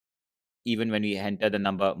 Even when we enter the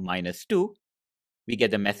number -2, we get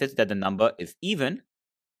the message that the number is even,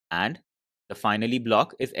 and the finally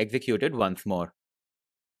block is executed once more.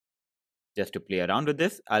 Just to play around with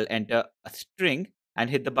this, I'll enter a string and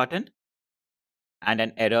hit the button, and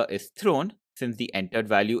an error is thrown since the entered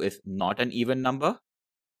value is not an even number,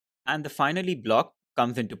 and the finally block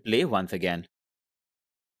comes into play once again.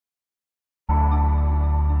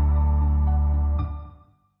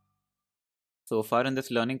 So far in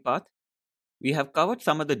this learning path, we have covered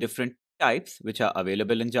some of the different types which are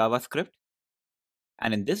available in JavaScript.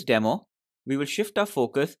 And in this demo, we will shift our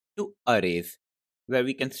focus to arrays, where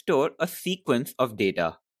we can store a sequence of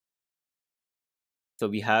data. So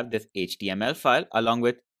we have this HTML file along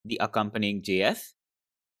with the accompanying JS.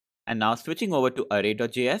 And now switching over to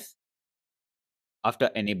array.js, after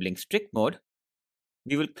enabling strict mode,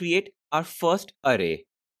 we will create our first array.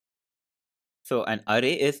 So an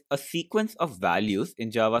array is a sequence of values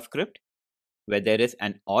in JavaScript where there is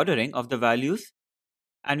an ordering of the values,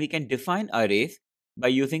 and we can define arrays by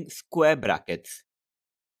using square brackets.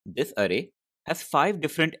 This array has 5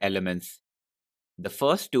 different elements. The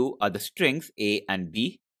first 2 are the strings A and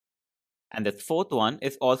B, and the fourth one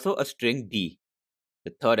is also a string D.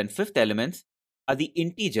 The third and fifth elements are the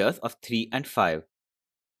integers of 3 and 5.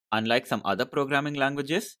 Unlike some other programming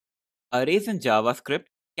languages, arrays in JavaScript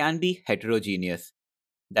can be heterogeneous.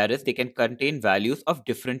 That is, they can contain values of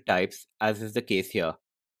different types, as is the case here.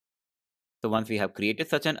 So once we have created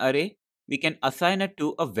such an array, we can assign it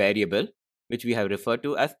to a variable, which we have referred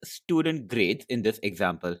to as student grades in this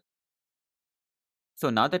example. So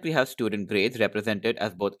now that we have student grades represented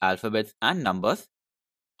as both alphabets and numbers,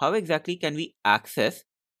 how exactly can we access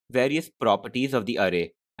various properties of the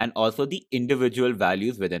array and also the individual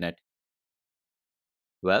values within it?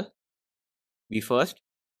 Well, we first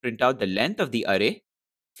print out the length of the array,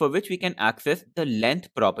 for which we can access the length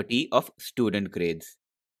property of student grades.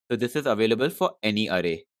 So this is available for any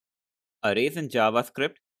array. Arrays in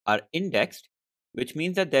JavaScript are indexed, which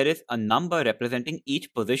means that there is a number representing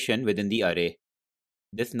each position within the array.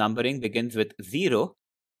 This numbering begins with 0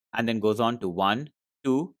 and then goes on to 1,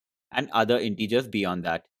 2, and other integers beyond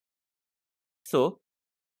that. So,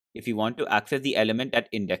 if you want to access the element at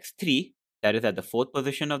index 3, that is at the 4th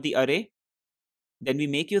position of the array, then we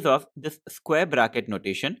make use of this square bracket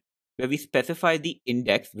notation where we specify the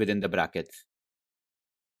index within the brackets.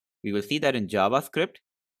 We will see that in JavaScript,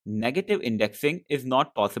 negative indexing is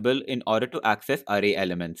not possible in order to access array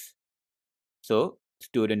elements. So,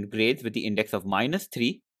 student grades with the index of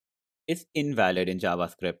 -3 is invalid in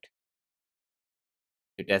JavaScript.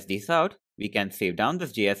 To test this out, we can save down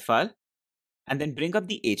this JS file and then bring up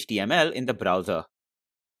the HTML in the browser.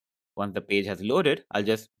 Once the page has loaded, I'll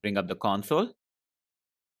just bring up the console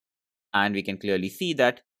and we can clearly see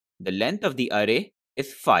that the length of the array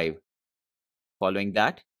is 5. Following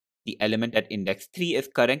that, the element at index 3 is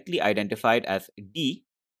currently identified as D,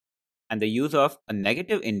 and the use of a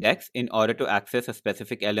negative index in order to access a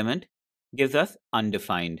specific element gives us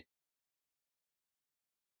undefined.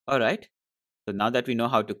 Alright, so now that we know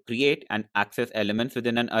how to create and access elements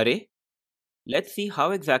within an array, let's see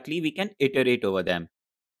how exactly we can iterate over them.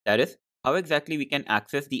 That is, how exactly we can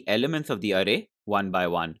access the elements of the array one by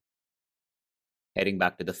one. Heading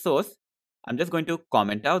back to the source, I'm just going to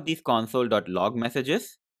comment out these console.log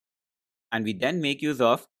messages, and we then make use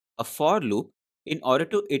of a for loop in order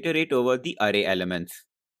to iterate over the array elements.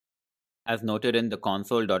 As noted in the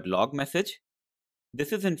console.log message,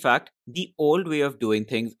 this is in fact the old way of doing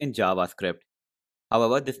things in JavaScript.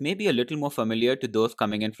 However, this may be a little more familiar to those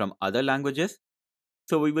coming in from other languages,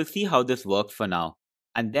 so we will see how this works for now,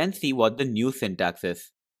 and then see what the new syntax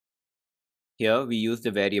is. Here we use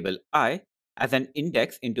the variable I as an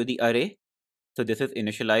index into the array, so this is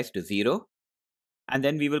initialized to 0, and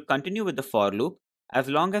then we will continue with the for loop as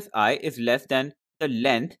long as I is less than the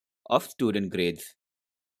length of student grades.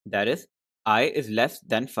 That is, I is less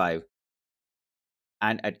than 5.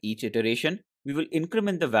 And at each iteration, we will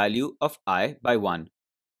increment the value of I by 1.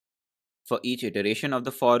 For each iteration of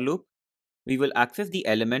the for loop, we will access the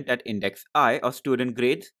element at index I of student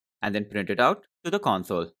grades and then print it out to the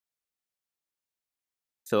console.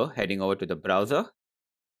 So heading over to the browser,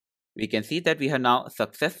 we can see that we have now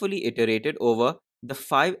successfully iterated over the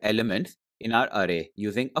 5 elements in our array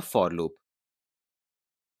using a for loop.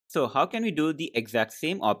 So how can we do the exact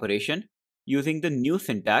same operation using the new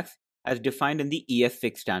syntax as defined in the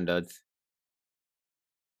ES6 standards?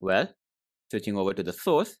 Well, switching over to the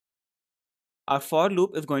source, our for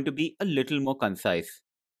loop is going to be a little more concise.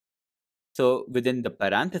 So within the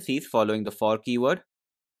parentheses following the for keyword,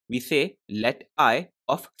 we say let I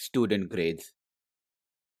of student grades.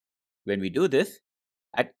 When we do this,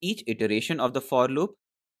 at each iteration of the for loop,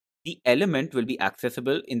 the element will be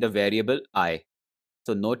accessible in the variable I.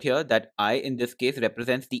 So note here that I in this case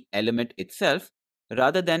represents the element itself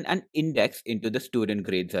rather than an index into the student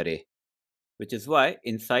grades array, which is why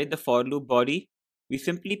inside the for loop body, we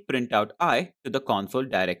simply print out I to the console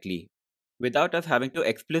directly, without us having to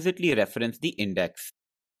explicitly reference the index.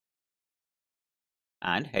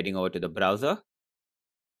 And heading over to the browser,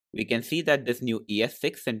 we can see that this new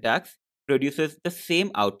ES6 syntax produces the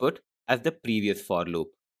same output as the previous for loop.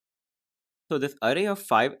 So this array of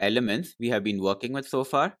 5 elements we have been working with so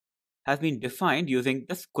far has been defined using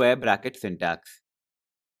the square bracket syntax.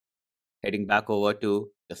 Heading back over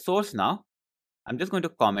to the source now, I'm just going to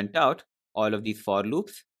comment out all of these for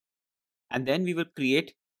loops, and then we will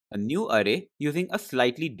create a new array using a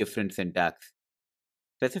slightly different syntax.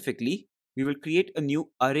 Specifically, we will create a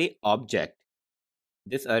new array object.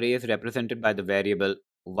 This array is represented by the variable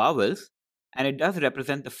vowels, and it does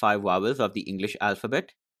represent the 5 vowels of the English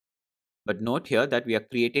alphabet. But note here that we are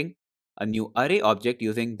creating a new array object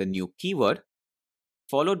using the new keyword,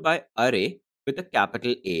 followed by array with a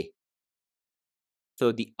capital A.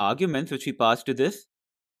 So the arguments which we pass to this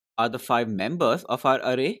are the 5 members of our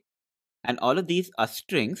array, and all of these are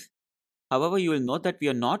strings. However, you will note that we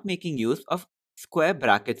are not making use of square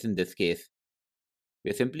brackets in this case.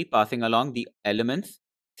 We are simply passing along the elements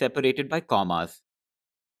separated by commas.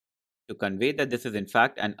 To convey that this is in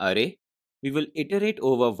fact an array, we will iterate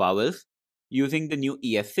over vowels using the new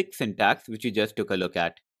ES6 syntax, which we just took a look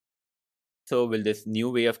at. So will this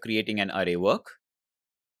new way of creating an array work?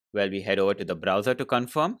 Well, we head over to the browser to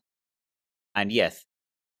confirm. And yes,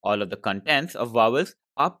 all of the contents of vowels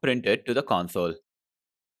are printed to the console.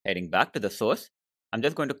 Heading back to the source, I'm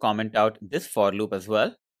just going to comment out this for loop as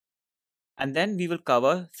well. And then we will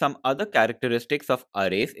cover some other characteristics of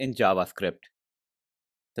arrays in JavaScript.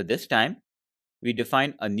 So this time, we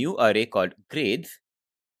define a new array called grades,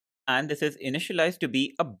 and this is initialized to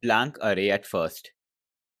be a blank array at first.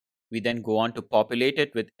 We then go on to populate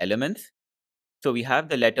it with elements. So we have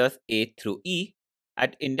the letters A through E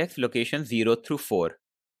at index location 0 through 4.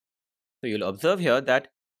 So you'll observe here that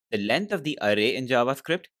the length of the array in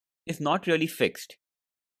JavaScript is not really fixed.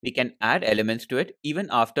 We can add elements to it even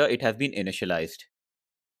after it has been initialized.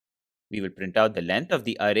 We will print out the length of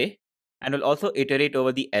the array and will also iterate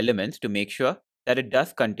over the elements to make sure that it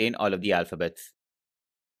does contain all of the alphabets.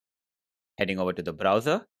 Heading over to the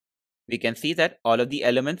browser, we can see that all of the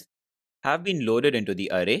elements have been loaded into the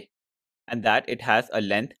array and that it has a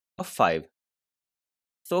length of 5.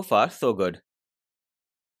 So far, so good.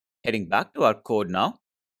 Heading back to our code now,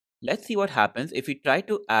 let's see what happens if we try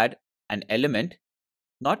to add an element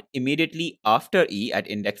not immediately after E at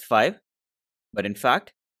index 5, but in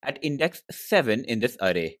fact at index 7 in this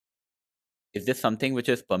array. Is this something which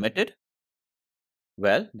is permitted?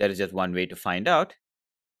 Well, there is just one way to find out.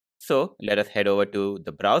 So let us head over to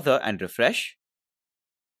the browser and refresh.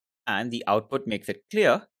 And the output makes it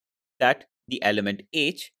clear that the element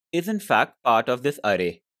H is in fact part of this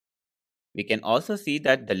array. We can also see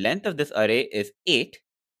that the length of this array is 8,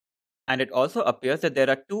 and it also appears that there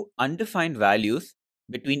are two undefined values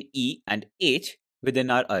between E and H within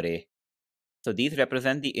our array. So these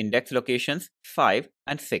represent the index locations 5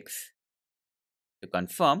 and 6. To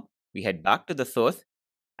confirm, we head back to the source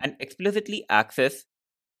and explicitly access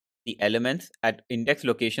the elements at index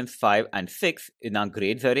locations 5 and 6 in our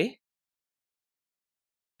grades array.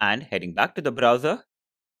 And heading back to the browser,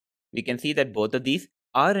 we can see that both of these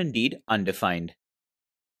are indeed undefined.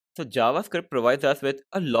 So JavaScript provides us with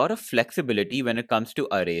a lot of flexibility when it comes to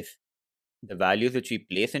arrays. The values which we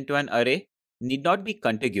place into an array need not be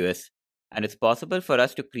contiguous, and it's possible for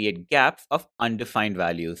us to create gaps of undefined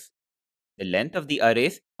values. The length of the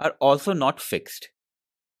arrays are also not fixed.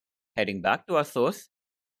 Heading back to our source,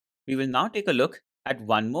 we will now take a look at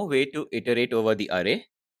one more way to iterate over the array.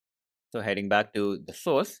 So heading back to the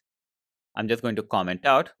source, I'm just going to comment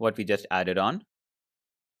out what we just added on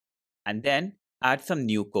and then add some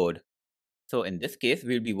new code. So in this case,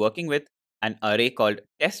 we'll be working with an array called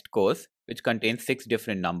test scores, which contains 6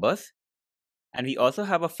 different numbers. And we also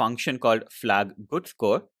have a function called flag good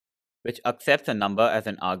score, which accepts a number as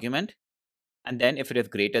an argument. And then if it is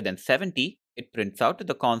greater than 70, it prints out to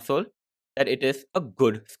the console that it is a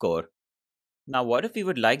good score. Now, what if we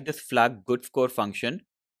would like this flag good score function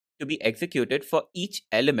to be executed for each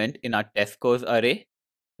element in our test scores array,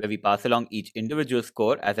 where we pass along each individual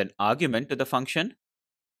score as an argument to the function?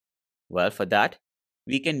 Well, for that,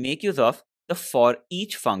 we can make use of the for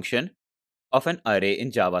each function of an array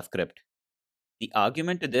in JavaScript. The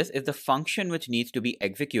argument to this is the function which needs to be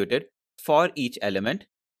executed for each element,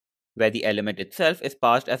 where the element itself is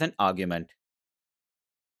passed as an argument.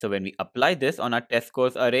 So when we apply this on our test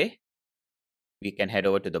scores array, we can head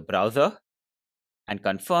over to the browser and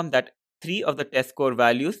confirm that 3 of the test score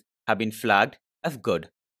values have been flagged as good.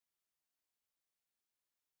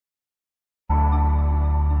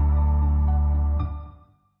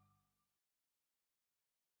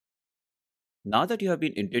 Now that you have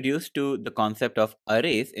been introduced to the concept of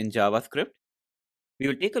arrays in JavaScript, we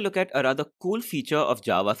will take a look at a rather cool feature of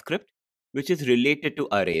JavaScript which is related to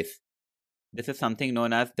arrays. This is something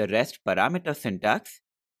known as the REST parameter syntax,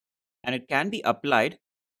 and it can be applied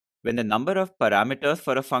when the number of parameters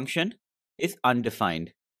for a function is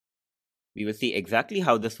undefined. We will see exactly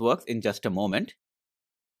how this works in just a moment.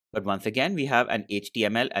 But once again, we have an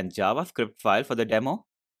HTML and JavaScript file for the demo.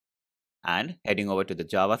 And heading over to the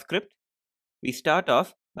JavaScript, we start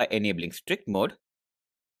off by enabling strict mode.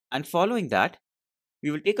 And following that,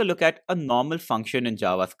 we will take a look at a normal function in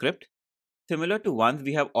JavaScript, similar to ones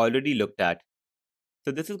we have already looked at.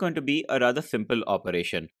 So this is going to be a rather simple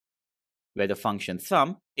operation, where the function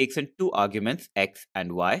sum takes in 2 arguments, x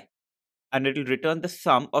and y, and it will return the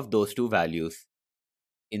sum of those 2 values.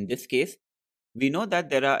 In this case, we know that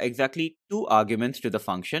there are exactly 2 arguments to the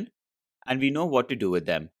function, and we know what to do with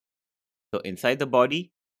them. So inside the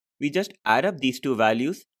body, we just add up these 2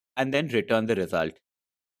 values and then return the result.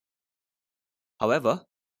 However,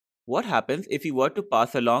 what happens if we were to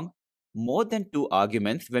pass along more than 2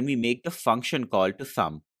 arguments when we make the function call to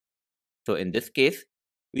sum? So in this case,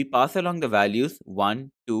 we pass along the values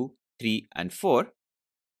 1, 2, 3, and 4.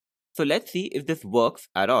 So let's see if this works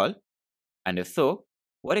at all, and if so,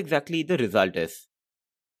 what exactly the result is.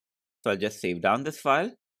 So I'll just save down this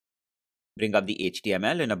file, bring up the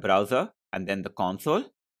HTML in a browser, and then the console.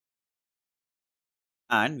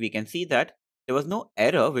 And we can see that there was no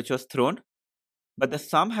error which was thrown, but the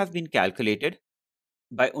sum has been calculated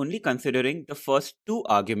by only considering the first two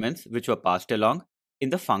arguments which were passed along in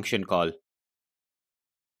the function call.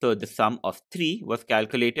 So the sum of 3 was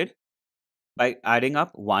calculated by adding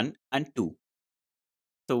up 1 and 2.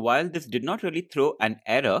 So while this did not really throw an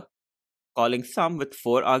error, calling sum with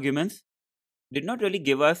 4 arguments did not really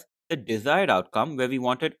give us the desired outcome where we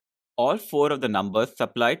wanted all 4 of the numbers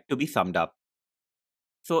supplied to be summed up.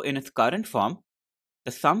 So in its current form,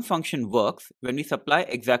 the sum function works when we supply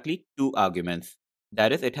exactly 2 arguments.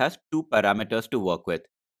 That is, it has 2 parameters to work with.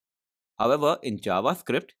 However, in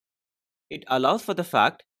JavaScript, it allows for the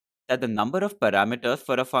fact that the number of parameters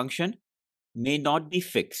for a function may not be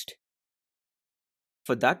fixed.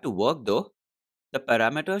 For that to work though, the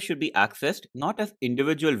parameters should be accessed not as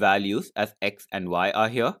individual values as x and y are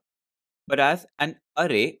here, but as an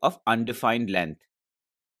array of undefined length.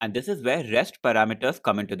 And this is where REST parameters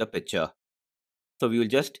come into the picture. So we will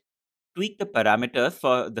just tweak the parameters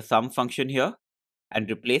for the sum function here and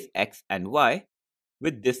replace x and y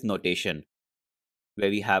with this notation, where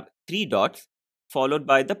we have 3 dots followed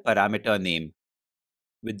by the parameter name.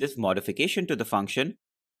 With this modification to the function,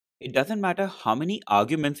 it doesn't matter how many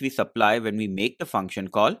arguments we supply when we make the function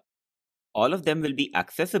call, all of them will be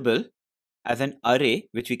accessible as an array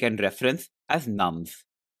which we can reference as nums.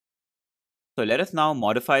 So let us now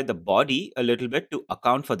modify the body a little bit to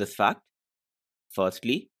account for this fact.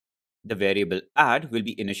 Firstly, the variable add will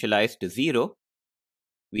be initialized to 0.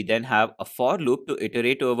 We then have a for loop to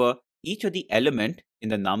iterate over each of the element in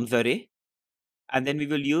the nums array. And then we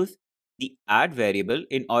will use the add variable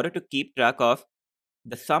in order to keep track of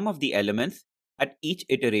the sum of the elements at each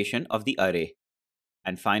iteration of the array.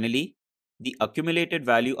 And finally, the accumulated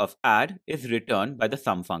value of add is returned by the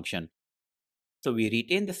sum function. So we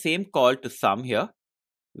retain the same call to sum here,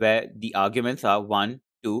 where the arguments are 1,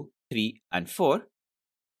 2, 3, and 4.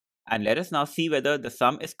 And let us now see whether the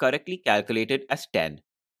sum is correctly calculated as 10.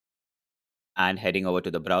 And heading over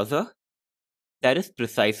to the browser, that is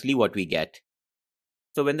precisely what we get.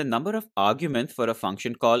 So when the number of arguments for a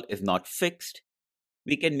function call is not fixed,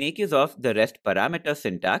 we can make use of the REST parameter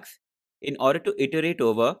syntax in order to iterate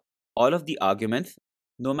over all of the arguments,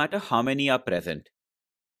 no matter how many are present.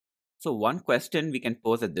 So one question we can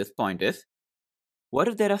pose at this point is, what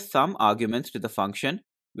if there are some arguments to the function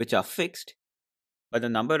which are fixed, but the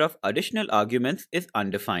number of additional arguments is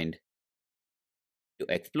undefined? To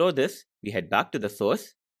explore this, we head back to the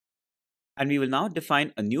source, and we will now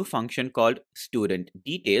define a new function called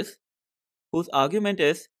studentDetails, whose argument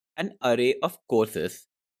is an array of courses,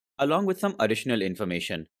 along with some additional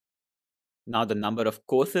information. Now the number of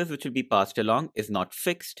courses which will be passed along is not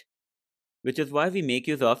fixed, which is why we make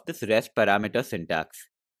use of this REST parameter syntax.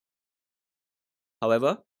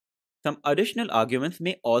 However, some additional arguments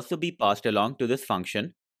may also be passed along to this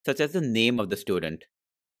function, such as the name of the student.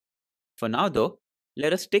 For now though,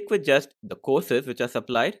 let us stick with just the courses which are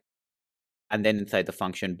supplied, and then inside the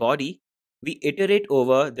function body, we iterate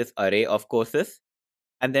over this array of courses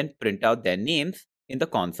and then print out their names in the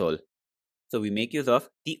console. So we make use of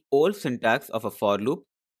the old syntax of a for loop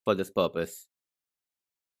for this purpose.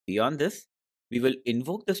 Beyond this, we will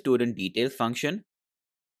invoke the studentDetails function,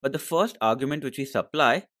 but the first argument which we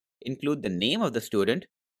supply include the name of the student,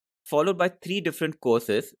 followed by 3 different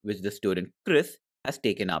courses which the student Chris has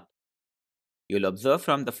taken up. You'll observe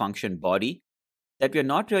from the function body that we are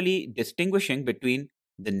not really distinguishing between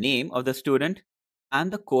the name of the student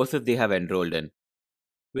and the courses they have enrolled in,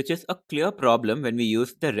 which is a clear problem when we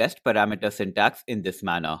use the REST parameter syntax in this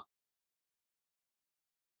manner.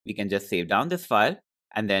 We can just save down this file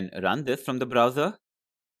and then run this from the browser,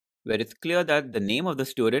 where it's clear that the name of the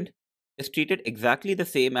student is treated exactly the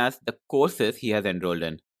same as the courses he has enrolled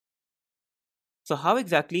in. So how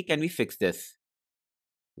exactly can we fix this?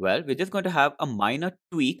 Well, we're just going to have a minor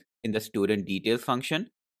tweak in the studentDetails function,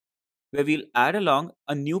 where we'll add along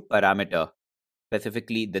a new parameter,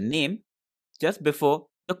 specifically the name, just before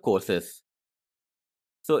the courses.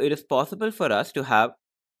 So it is possible for us to have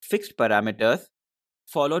fixed parameters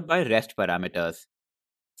followed by REST parameters.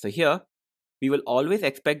 So here, we will always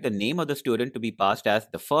expect the name of the student to be passed as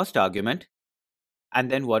the first argument, and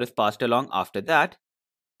then what is passed along after that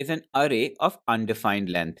is an array of undefined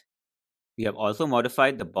length. We have also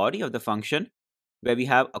modified the body of the function, where we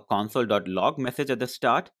have a console.log message at the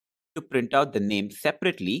start to print out the name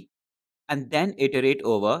separately, and then iterate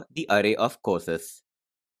over the array of courses.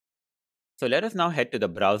 So let us now head to the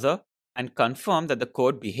browser and confirm that the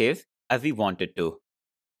code behaves as we want it to.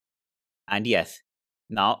 And yes,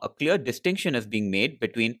 now a clear distinction is being made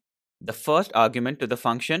between the first argument to the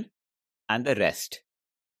function and the rest.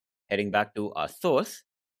 Heading back to our source,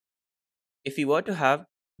 if we were to have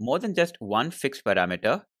more than just one fixed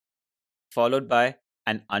parameter, followed by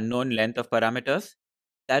an unknown length of parameters,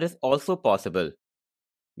 that is also possible.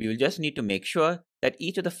 We will just need to make sure that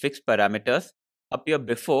each of the fixed parameters appear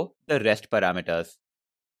before the rest parameters.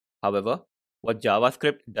 However, what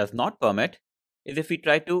JavaScript does not permit is if we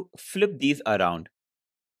try to flip these around.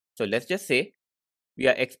 So let's just say we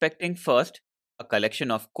are expecting first a collection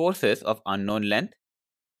of courses of unknown length,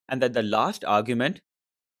 and that the last argument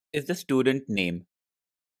is the student name.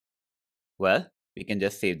 Well, we can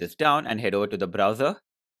just save this down and head over to the browser,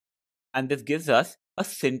 and this gives us a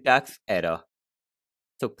syntax error.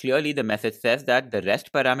 So clearly the message says that the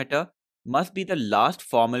rest parameter must be the last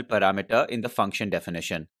formal parameter in the function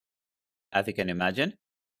definition. As you can imagine,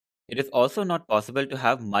 it is also not possible to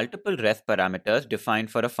have multiple rest parameters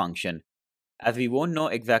defined for a function, as we won't know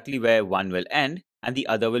exactly where one will end and the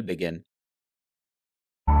other will begin.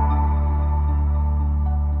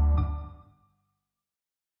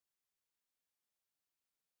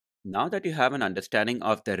 Now that you have an understanding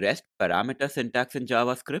of the REST parameter syntax in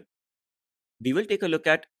JavaScript, we will take a look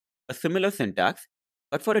at a similar syntax,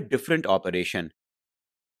 but for a different operation.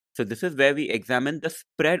 So this is where we examine the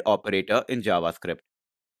spread operator in JavaScript.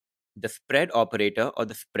 The spread operator or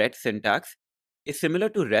the spread syntax is similar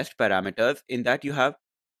to REST parameters in that you have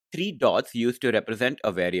three dots used to represent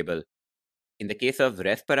a variable. In the case of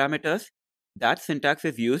REST parameters, that syntax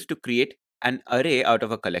is used to create an array out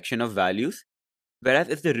of a collection of values, whereas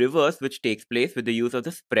it's the reverse which takes place with the use of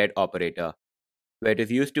the spread operator, where it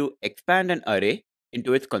is used to expand an array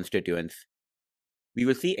into its constituents. We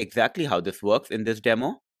will see exactly how this works in this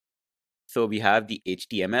demo. So we have the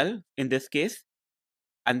HTML in this case,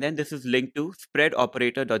 and then this is linked to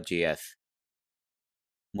spreadoperator.js.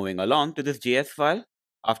 Moving along to this JS file,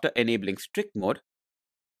 after enabling strict mode,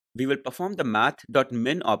 we will perform the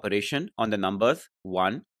math.min operation on the numbers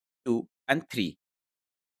 1, 2, and 3.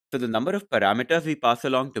 So the number of parameters we pass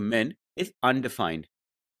along to min is undefined.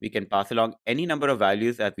 We can pass along any number of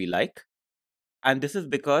values that we like, and this is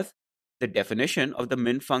because the definition of the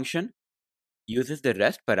min function uses the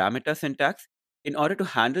REST parameter syntax in order to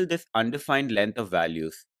handle this undefined length of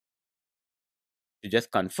values. To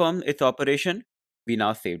just confirm its operation, we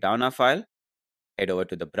now save down our file, head over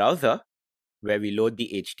to the browser, where we load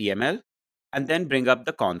the HTML, and then bring up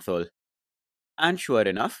the console. And sure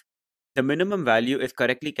enough, the minimum value is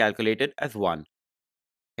correctly calculated as 1.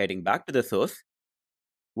 Heading back to the source,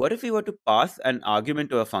 what if we were to pass an argument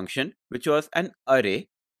to a function which was an array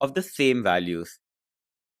of the same values?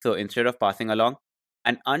 So instead of passing along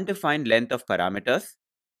an undefined length of parameters,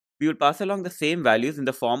 we will pass along the same values in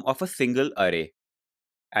the form of a single array.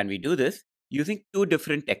 And we do this using two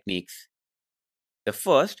different techniques. The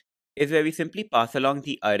first is where we simply pass along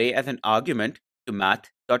the array as an argument to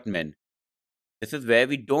math.min. This is where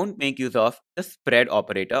we don't make use of the spread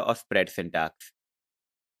operator or spread syntax.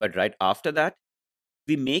 But right after that,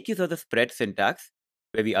 we make use of the spread syntax,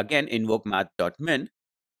 where we again invoke math.min,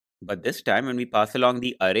 but this time when we pass along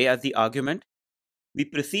the array as the argument, we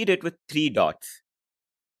precede it with 3 dots.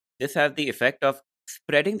 This has the effect of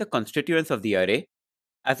spreading the constituents of the array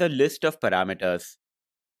as a list of parameters.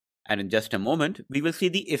 And in just a moment, we will see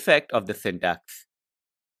the effect of the syntax.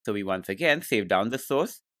 So we once again save down the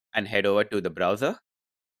source and head over to the browser.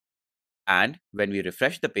 And when we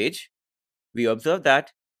refresh the page, we observe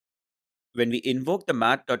that when we invoke the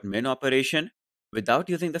math.min operation without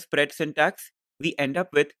using the spread syntax, we end up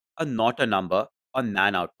with a not a number or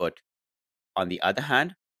nan output. On the other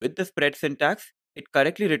hand, with the spread syntax, it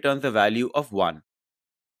correctly returns a value of 1.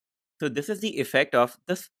 So this is the effect of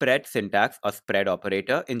the spread syntax or spread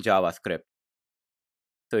operator in JavaScript.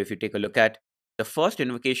 So if you take a look at the first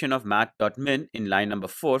invocation of math.min in line number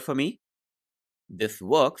 4 for me, this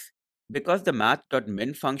works because the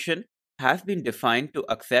math.min function has been defined to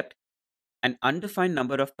accept an undefined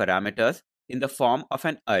number of parameters in the form of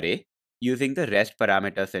an array using the REST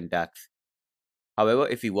parameter syntax. However,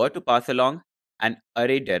 if we were to pass along an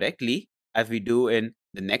array directly, as we do in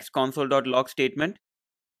the next console.log statement,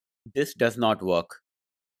 this does not work.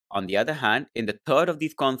 On the other hand, in the third of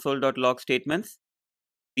these console.log statements,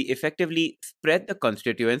 we effectively spread the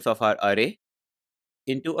constituents of our array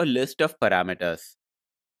into a list of parameters.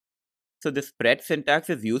 So the spread syntax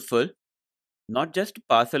is useful not just to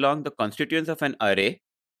pass along the constituents of an array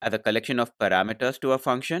as a collection of parameters to a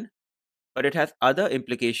function, but it has other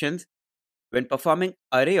implications when performing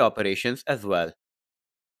array operations as well.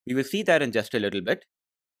 We will see that in just a little bit.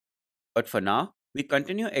 But for now, we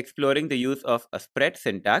continue exploring the use of a spread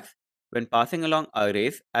syntax when passing along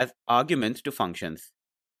arrays as arguments to functions.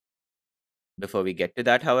 Before we get to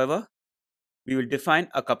that, however, we will define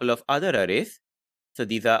a couple of other arrays. So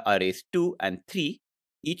these are arrays 2 and 3.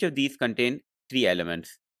 Each of these contain 3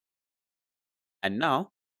 elements. And now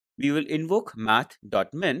we will invoke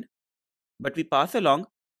math.min, but we pass along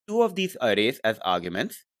 2 of these arrays as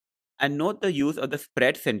arguments and note the use of the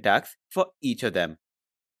spread syntax for each of them.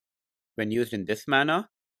 When used in this manner,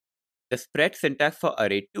 the spread syntax for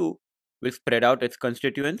array 2 will spread out its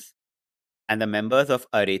constituents, and the members of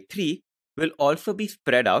array 3 will also be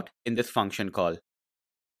spread out in this function call.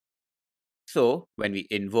 So when we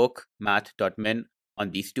invoke math.min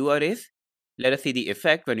on these 2 arrays, let us see the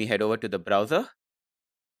effect when we head over to the browser,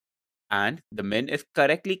 and the min is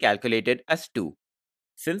correctly calculated as 2.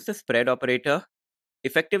 Since the spread operator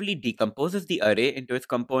effectively decomposes the array into its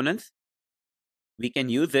components, we can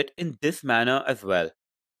use it in this manner as well,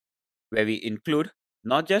 where we include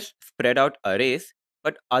not just spread out arrays,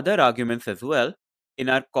 but other arguments as well in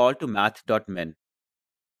our call to math.min.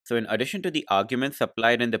 So in addition to the arguments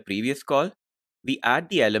supplied in the previous call, we add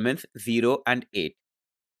the elements 0 and 8.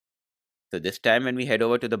 So this time when we head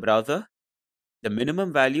over to the browser, the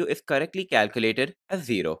minimum value is correctly calculated as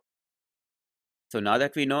 0. So now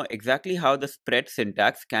that we know exactly how the spread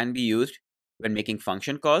syntax can be used when making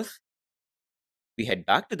function calls, we head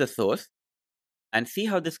back to the source and see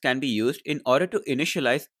how this can be used in order to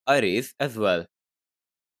initialize arrays as well.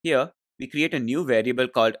 Here, we create a new variable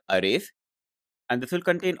called arrays, and this will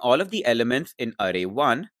contain all of the elements in array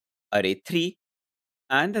 1, array 3,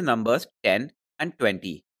 and the numbers 10 and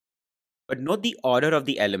 20. But note the order of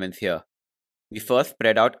the elements here. We first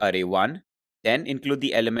spread out array 1, then include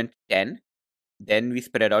the element 10, then we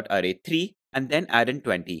spread out array 3, and then add in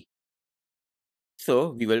 20.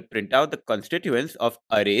 So we will print out the constituents of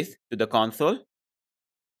arrays to the console,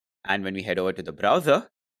 and when we head over to the browser,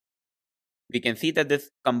 we can see that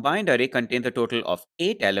this combined array contains a total of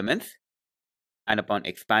 8 elements, and upon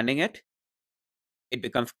expanding it, it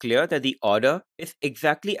becomes clear that the order is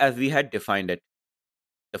exactly as we had defined it.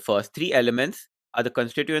 The first 3 elements are the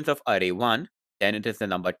constituents of array 1, then it is the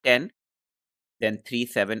number 10, then 3,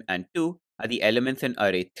 7, and 2 are the elements in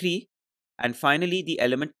array 3, and finally the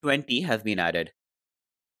element 20 has been added.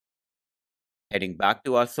 Heading back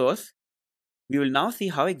to our source, we will now see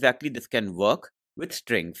how exactly this can work with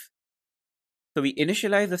strings. So we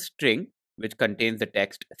initialize a string which contains the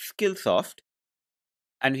text Skillsoft,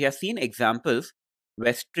 and we have seen examples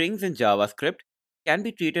where strings in JavaScript can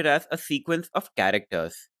be treated as a sequence of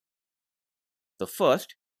characters. So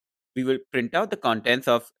first, we will print out the contents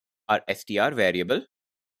of our str variable,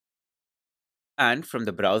 and from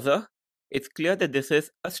the browser, it's clear that this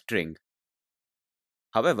is a string.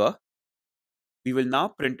 However, we will now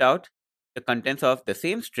print out the contents of the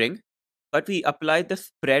same string, but we apply the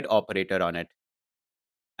spread operator on it.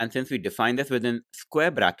 And since we define this within square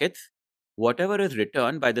brackets, whatever is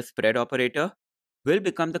returned by the spread operator will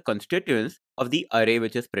become the constituents of the array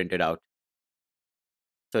which is printed out.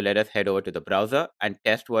 So let us head over to the browser and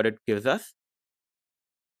test what it gives us.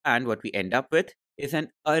 And what we end up with is an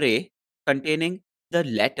array containing the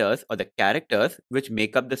letters or the characters which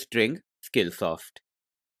make up the string Skillsoft.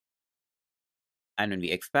 And when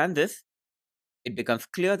we expand this, it becomes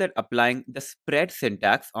clear that applying the spread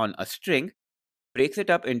syntax on a string breaks it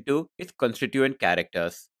up into its constituent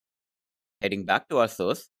characters. Heading back to our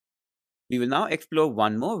source, we will now explore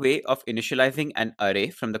one more way of initializing an array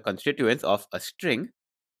from the constituents of a string,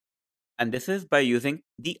 and this is by using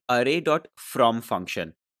the array.from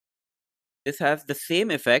function. This has the same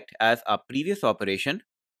effect as our previous operation,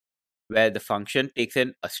 where the function takes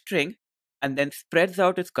in a string and then spreads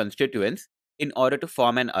out its constituents in order to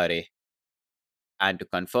form an array. And to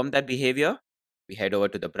confirm that behavior, we head over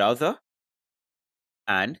to the browser,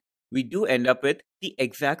 and we do end up with the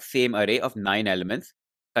exact same array of 9 elements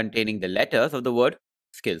containing the letters of the word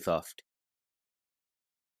Skillsoft.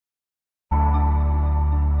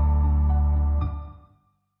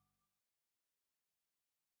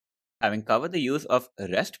 Having covered the use of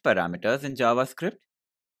REST parameters in JavaScript,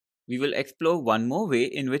 we will explore one more way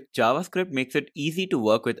in which JavaScript makes it easy to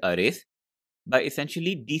work with arrays by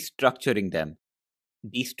essentially destructuring them.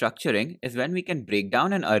 Destructuring is when we can break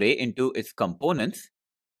down an array into its components,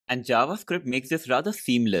 and JavaScript makes this rather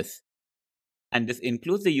seamless. And this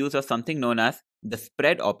includes the use of something known as the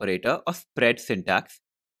spread operator or spread syntax,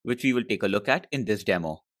 which we will take a look at in this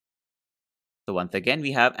demo. So once again,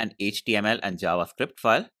 we have an HTML and JavaScript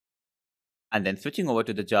file. And then switching over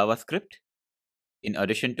to the JavaScript, in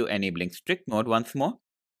addition to enabling strict mode once more,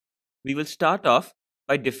 we will start off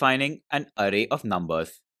by defining an array of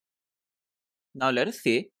numbers. Now let us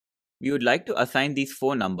say we would like to assign these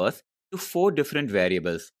 4 numbers to 4 different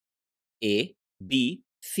variables, A, B,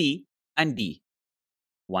 C, and D.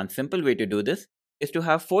 One simple way to do this is to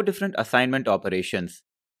have 4 different assignment operations,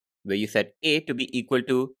 where you set A to be equal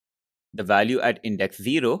to the value at index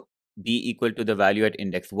 0, B equal to the value at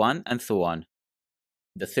index 1, and so on.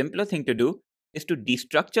 The simpler thing to do is to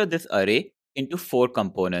destructure this array into 4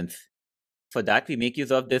 components. For that, we make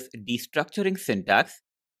use of this destructuring syntax,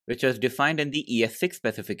 which was defined in the ES6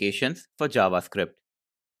 specifications for JavaScript.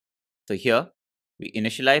 So here, we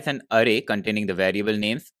initialize an array containing the variable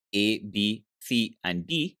names A, B, C, and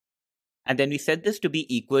D, and then we set this to be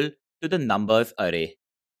equal to the numbers array.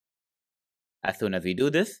 As soon as we do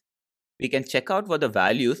this, we can check out what the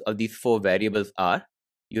values of these 4 variables are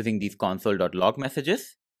using these console.log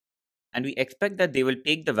messages, and we expect that they will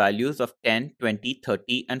take the values of 10, 20,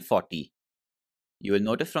 30, and 40. You will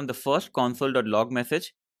notice from the first console.log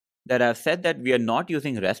message that I have said that we are not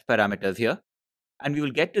using REST parameters here, and we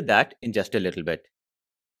will get to that in just a little bit.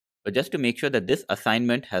 But just to make sure that this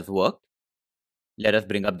assignment has worked, let us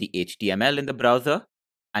bring up the HTML in the browser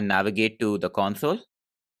and navigate to the console.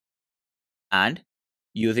 And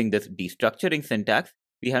using this destructuring syntax,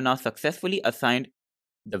 we have now successfully assigned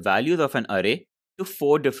the values of an array to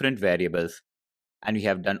 4 different variables. And we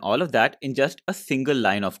have done all of that in just a single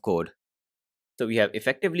line of code. So we have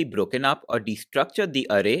effectively broken up or destructured the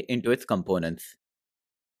array into its components.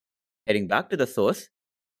 Heading back to the source,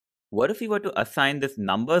 what if we were to assign this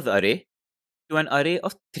numbers array to an array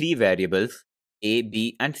of 3 variables, A,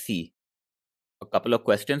 B, and C? A couple of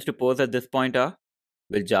questions to pose at this point are,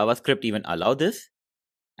 will JavaScript even allow this?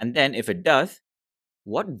 And then if it does,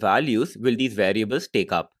 what values will these variables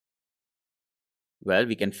take up? Well,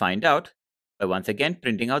 we can find out by once again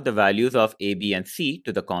printing out the values of A, B, and C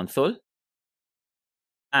to the console.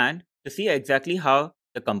 And to see exactly how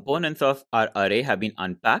the components of our array have been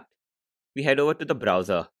unpacked, we head over to the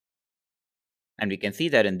browser. And we can see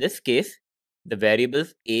that in this case, the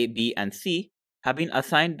variables A, B, and C have been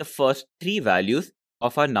assigned the first 3 values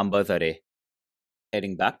of our numbers array.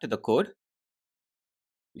 Heading back to the code,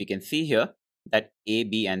 we can see here that A,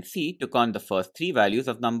 B, and C took on the first 3 values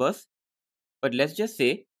of numbers. But let's just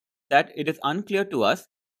say that it is unclear to us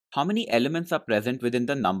how many elements are present within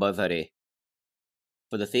the numbers array.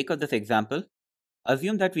 For the sake of this example,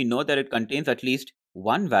 assume that we know that it contains at least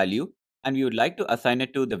one value and we would like to assign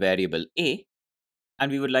it to the variable A,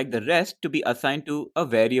 and we would like the rest to be assigned to a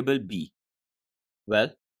variable B.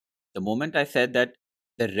 Well, the moment I said that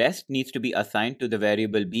the rest needs to be assigned to the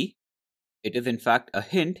variable B, it is in fact a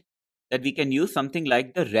hint that we can use something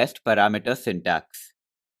like the REST parameter syntax.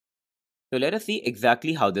 So let us see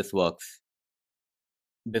exactly how this works.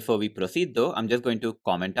 Before we proceed though, I'm just going to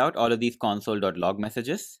comment out all of these console.log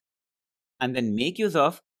messages and then make use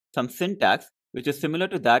of some syntax which is similar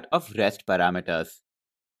to that of REST parameters.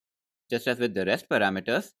 Just as with the REST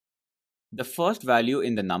parameters, the first value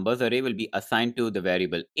in the numbers array will be assigned to the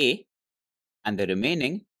variable A, and the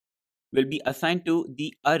remaining will be assigned to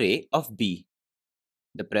the array of B.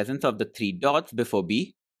 The presence of the 3 dots before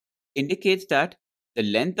B indicates that the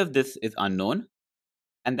length of this is unknown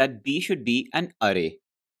and that B should be an array.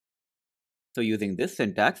 So using this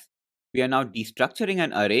syntax, we are now destructuring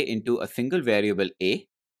an array into a single variable A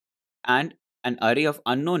and an array of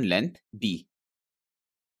unknown length B.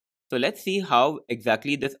 So let's see how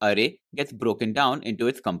exactly this array gets broken down into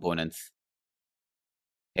its components.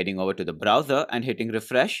 Heading over to the browser and hitting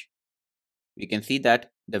refresh, we can see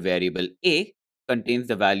that the variable A contains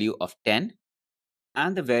the value of 10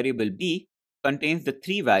 and the variable B contains the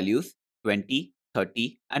 3 values 20,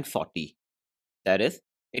 30, and 40. That is,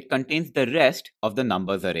 it contains the rest of the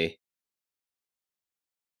numbers array.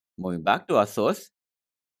 Moving back to our source,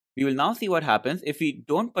 we will now see what happens if we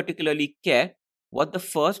don't particularly care what the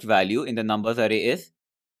first value in the numbers array is,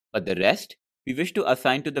 but the rest we wish to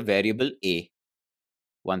assign to the variable A.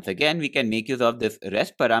 Once again, we can make use of this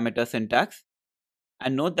REST parameter syntax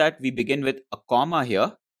and note that we begin with a comma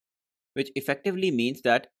here, which effectively means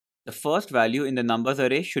that the first value in the numbers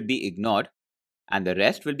array should be ignored and the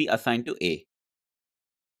rest will be assigned to A.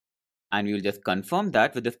 And we will just confirm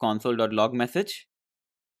that with this console.log message.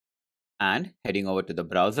 And heading over to the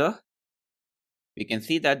browser, we can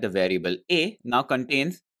see that the variable A now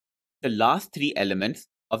contains the last 3 elements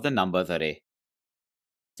of the numbers array.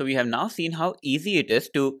 So we have now seen how easy it is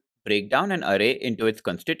to break down an array into its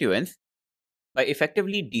constituents by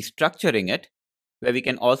effectively destructuring it, where we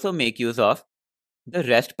can also make use of the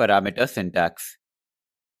REST parameter syntax.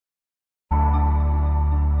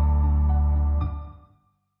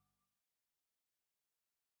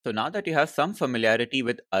 So now that you have some familiarity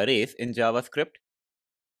with arrays in JavaScript,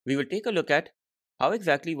 we will take a look at how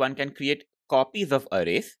exactly one can create copies of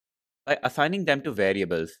arrays by assigning them to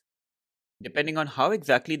variables. Depending on how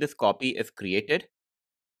exactly this copy is created,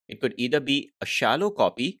 it could either be a shallow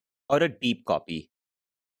copy or a deep copy.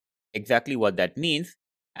 Exactly what that means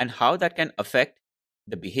and how that can affect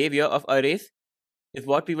the behavior of arrays is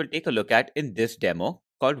what we will take a look at in this demo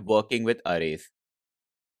called Working with Arrays.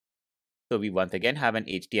 So we once again have an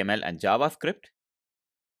HTML and JavaScript,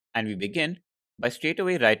 and we begin by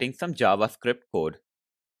straightaway writing some JavaScript code.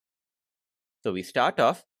 So we start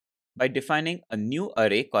off by defining a new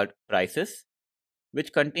array called prices,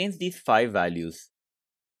 which contains these 5 values.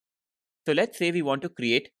 So let's say we want to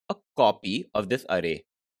create a copy of this array.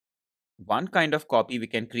 One kind of copy we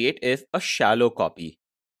can create is a shallow copy.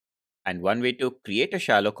 And one way to create a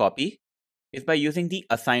shallow copy is by using the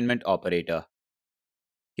assignment operator.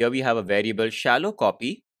 Here we have a variable shallow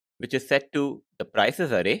copy, which is set to the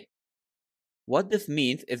prices array. What this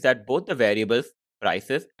means is that both the variables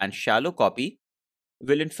prices and shallow copy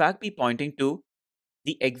will in fact be pointing to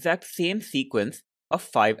the exact same sequence of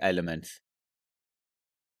 5 elements.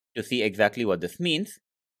 To see exactly what this means,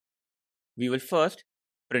 we will first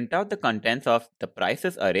print out the contents of the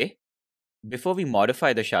prices array before we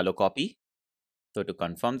modify the shallow copy. So to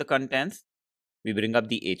confirm the contents, we bring up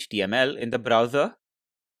the HTML in the browser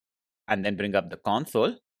and then bring up the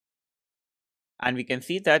console. And we can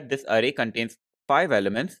see that this array contains 5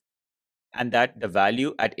 elements and that the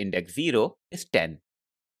value at index 0 is 10.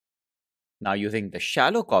 Now using the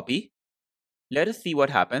shallow copy, let us see what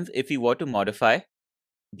happens if we were to modify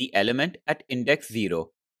the element at index 0.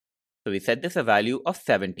 So we set this a value of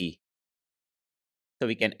 70. So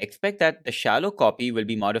we can expect that the shallow copy will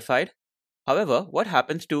be modified. However, what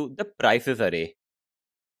happens to the prices array?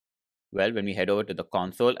 Well, when we head over to the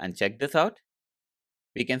console and check this out,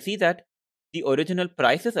 we can see that the original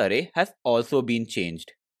prices array has also been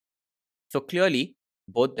changed. So clearly,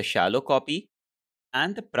 both the shallow copy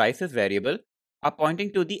and the prices variable are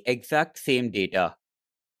pointing to the exact same data.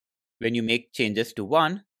 When you make changes to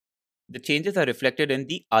one, the changes are reflected in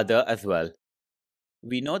the other as well.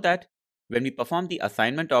 We know that when we perform the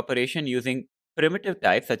assignment operation using primitive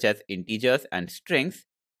types such as integers and strings,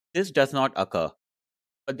 this does not occur.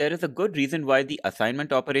 But there is a good reason why the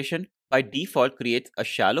assignment operation by default creates a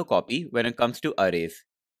shallow copy when it comes to arrays.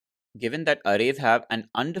 Given that arrays have an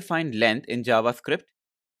undefined length in JavaScript,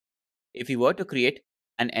 if we were to create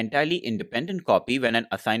an entirely independent copy when an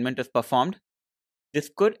assignment is performed, this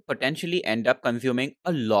could potentially end up consuming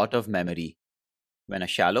a lot of memory. When a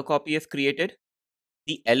shallow copy is created,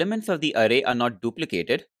 the elements of the array are not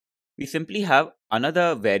duplicated. We simply have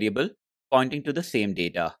another variable pointing to the same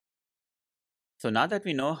data. So now that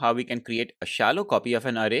we know how we can create a shallow copy of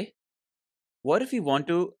an array, what if we want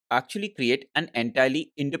to actually create an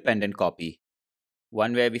entirely independent copy?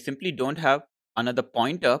 One where we simply don't have another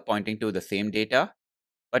pointer pointing to the same data,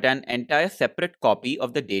 but an entire separate copy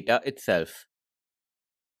of the data itself.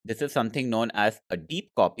 This is something known as a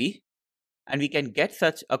deep copy, and we can get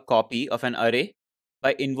such a copy of an array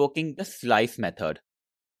by invoking the slice method.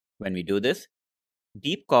 When we do this,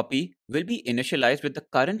 deep copy will be initialized with the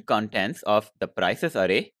current contents of the prices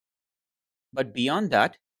array, but beyond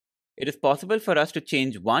that, it is possible for us to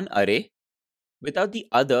change one array without the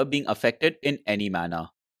other being affected in any manner.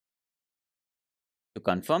 To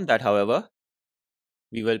confirm that, however,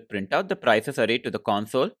 we will print out the prices array to the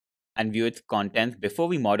console and view its contents before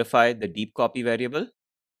we modify the deep copy variable.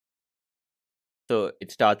 So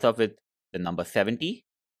it starts off with the number 70,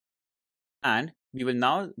 and we will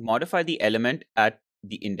now modify the element at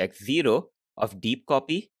the index 0 of deep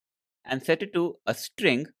copy and set it to a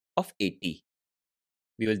string of 80.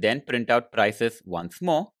 We will then print out prices once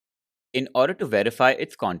more in order to verify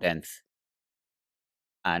its contents.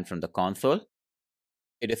 And from the console,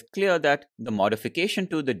 it is clear that the modification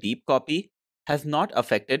to the deep copy has not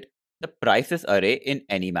affected the prices array in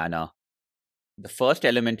any manner. The first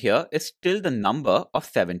element here is still the number of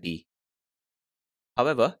 70.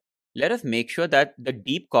 However, let us make sure that the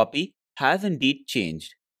deep copy has indeed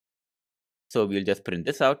changed. So we'll just print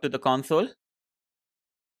this out to the console.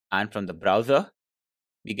 And from the browser,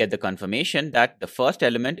 we get the confirmation that the first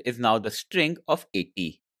element is now the string of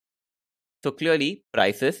 80. So clearly,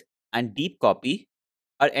 prices and deep copy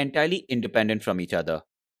are entirely independent from each other.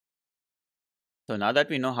 So now that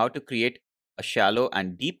we know how to create a shallow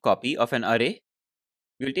and deep copy of an array,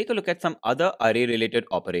 we'll take a look at some other array-related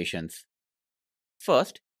operations.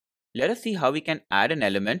 First, let us see how we can add an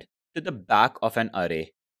element to the back of an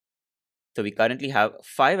array. So we currently have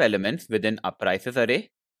 5 elements within our prices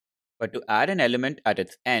array, but to add an element at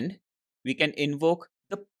its end, we can invoke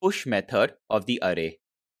the push method of the array.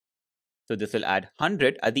 So this will add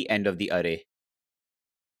 100 at the end of the array.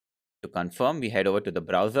 To confirm, we head over to the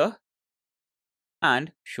browser,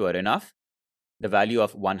 and sure enough, the value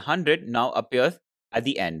of 100 now appears at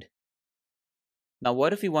the end. Now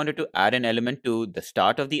what if we wanted to add an element to the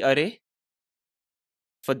start of the array?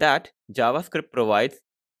 For that, JavaScript provides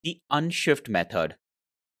the unshift method.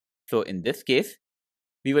 So in this case,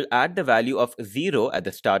 we will add the value of 0 at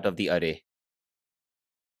the start of the array.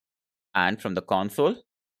 And from the console,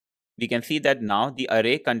 we can see that now the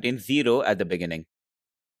array contains 0 at the beginning.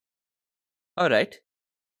 Alright,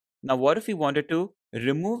 now what if we wanted to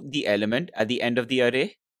remove the element at the end of the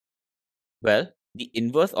array? Well, the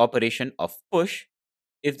inverse operation of push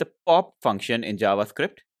is the pop function in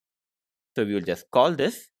JavaScript. So we will just call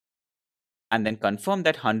this and then confirm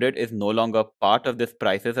that 100 is no longer part of this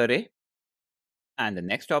prices array. And the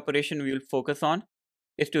next operation we will focus on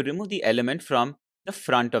is to remove the element from the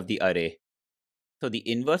front of the array. So the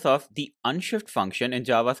inverse of the unshift function in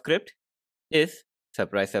JavaScript is,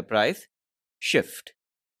 surprise, surprise, shift.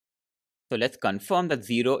 So let's confirm that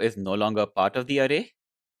 0 is no longer part of the array.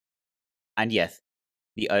 And yes,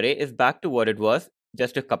 the array is back to what it was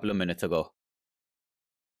just a couple of minutes ago.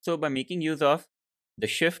 So by making use of the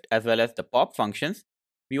shift as well as the pop functions,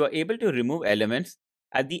 we were able to remove elements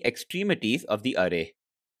at the extremities of the array.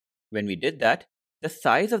 When we did that, the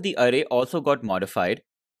size of the array also got modified,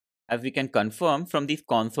 as we can confirm from these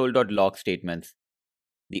console.log statements.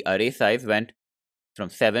 The array size went from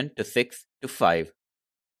 7 to 6 to 5.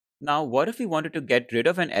 Now, what if we wanted to get rid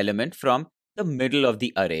of an element from the middle of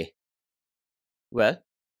the array? Well,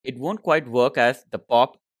 it won't quite work as the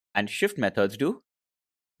pop and shift methods do,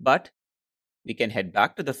 but we can head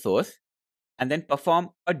back to the source and then perform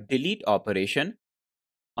a delete operation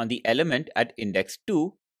on the element at index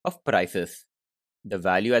 2 of prices. The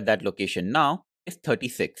value at that location now is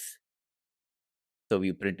 36. So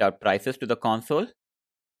we print out prices to the console,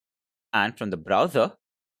 and from the browser,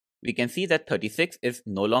 we can see that 36 is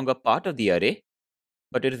no longer part of the array,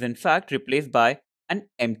 but it is in fact replaced by an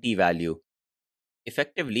empty value.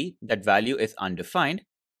 Effectively, that value is undefined,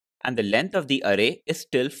 and the length of the array is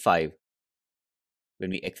still 5.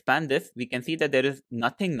 When we expand this, we can see that there is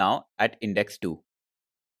nothing now at index 2.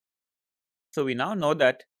 So we now know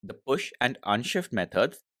that the push and unshift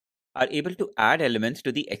methods are able to add elements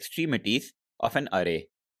to the extremities of an array.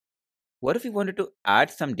 What if we wanted to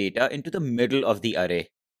add some data into the middle of the array?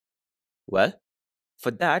 Well,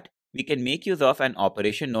 for that, we can make use of an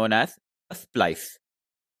operation known as a splice.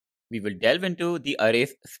 We will delve into the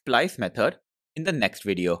array's splice method in the next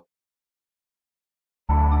video.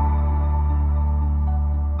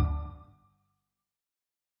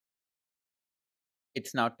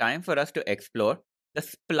 It's now time for us to explore the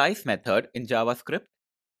splice method in JavaScript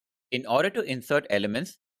in order to insert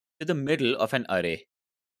elements to the middle of an array.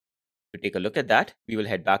 To take a look at that, we will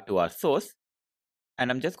head back to our source, and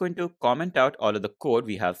I'm just going to comment out all of the code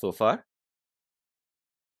we have so far.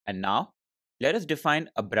 And now, let us define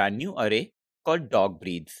a brand new array called dog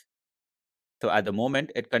breeds. So at the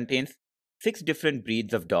moment, it contains 6 different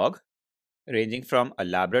breeds of dog, ranging from a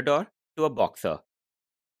Labrador to a Boxer.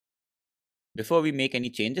 Before we make any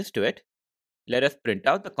changes to it, let us print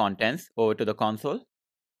out the contents over to the console.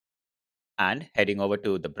 And heading over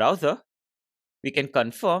to the browser, we can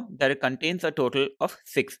confirm that it contains a total of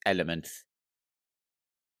 6 elements.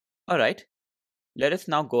 Alright, let us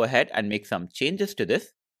now go ahead and make some changes to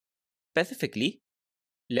this. Specifically,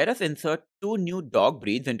 let us insert 2 new dog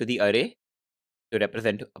breeds into the array to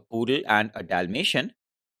represent a poodle and a Dalmatian,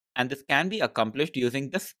 and this can be accomplished using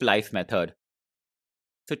the splice method.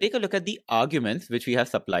 So take a look at the arguments which we have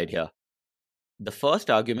supplied here. The first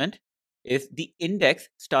argument is the index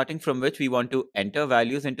starting from which we want to enter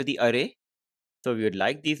values into the array. So we would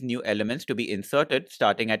like these new elements to be inserted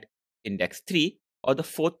starting at index 3 or the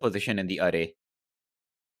 4th position in the array.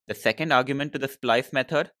 The second argument to the splice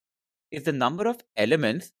method is the number of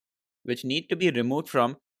elements which need to be removed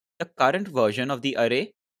from the current version of the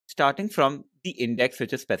array starting from the index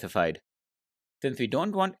which is specified. Since we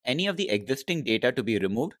don't want any of the existing data to be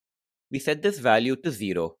removed, we set this value to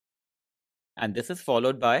 0. And this is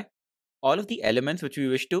followed by all of the elements which we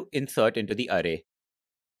wish to insert into the array.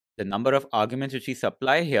 The number of arguments which we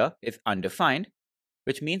supply here is undefined,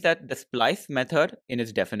 which means that the splice method in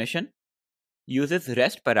its definition uses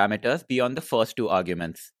rest parameters beyond the first 2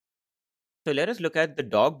 arguments. So let us look at the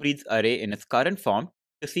dog breeds array in its current form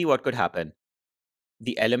to see what could happen.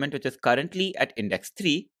 The element which is currently at index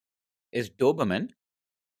 3 is Doberman,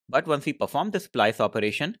 but once we perform the splice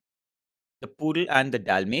operation, the poodle and the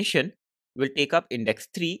Dalmatian will take up index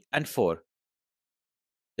 3 and 4.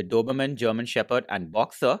 the Doberman, German Shepherd, and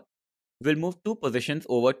Boxer will move 2 positions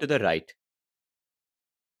over to the right.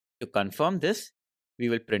 To confirm this, we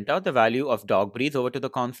will print out the value of dog breeds over to the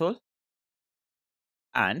console,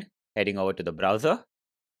 and heading over to the browser,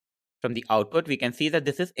 from the output we can see that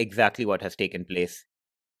this is exactly what has taken place.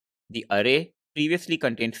 The array previously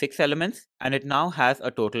contained 6 elements and it now has a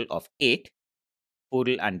total of 8.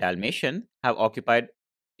 Poodle and Dalmatian have occupied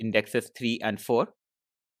indexes 3 and 4,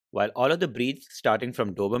 while all of the breeds starting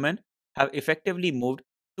from Doberman have effectively moved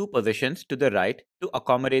 2 positions to the right to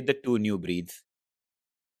accommodate the 2 new breeds.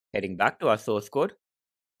 Heading back to our source code,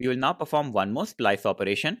 we will now perform one more splice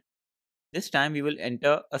operation. This time we will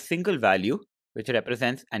enter a single value which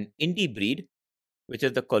represents an indie breed, which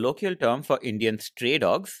is the colloquial term for Indian stray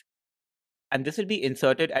dogs, and this will be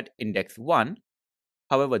inserted at index 1.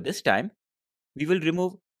 However, this time we will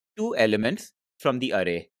remove 2 elements from the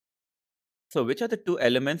array. So which are the 2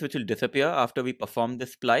 elements which will disappear after we perform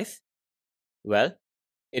this splice? Well,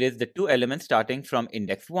 it is the 2 elements starting from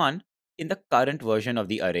index 1 in the current version of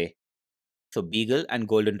the array. So Beagle and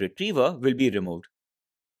Golden Retriever will be removed.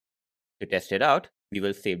 To test it out, we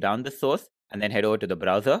will save down the source and then head over to the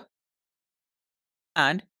browser.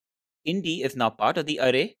 And Indie is now part of the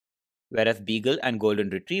array, whereas Beagle and Golden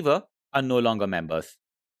Retriever are no longer members.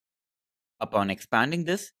 Upon expanding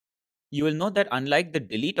this, you will note that unlike the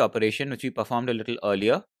delete operation which we performed a little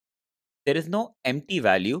earlier, there is no empty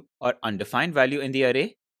value or undefined value in the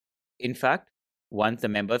array. In fact, once the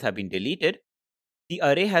members have been deleted, the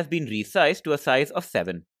array has been resized to a size of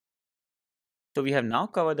 7. So we have now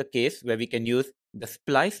covered the case where we can use the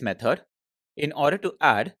splice method in order to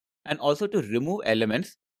add and also to remove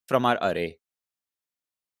elements from our array.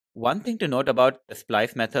 One thing to note about the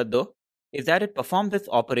splice method though is that it performs its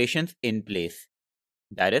operations in place.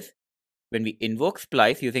 That is, when we invoke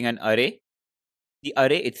splice using an array, the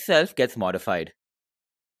array itself gets modified.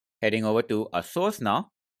 Heading over to our source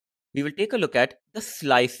now, we will take a look at the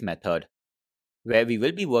slice method, where we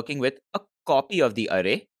will be working with a copy of the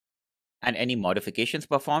array, and any modifications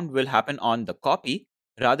performed will happen on the copy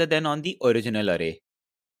rather than on the original array.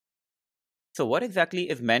 So what exactly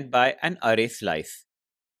is meant by an array slice?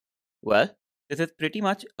 Well, this is pretty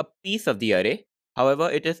much a piece of the array. However,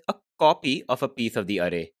 it is a copy of a piece of the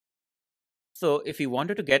array. So if we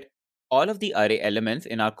wanted to get all of the array elements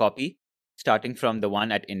in our copy, starting from the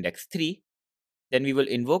one at index 3, then we will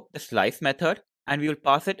invoke the slice method and we will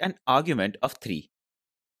pass it an argument of 3.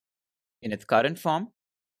 In its current form,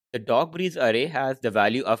 the dog breeds array has the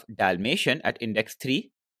value of Dalmatian at index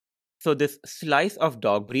 3. So this slice of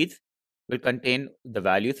dog breeds will contain the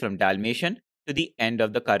values from Dalmatian to the end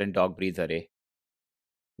of the current dog breeds array.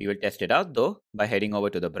 We will test it out though by heading over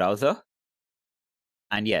to the browser.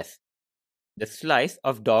 And yes, the slice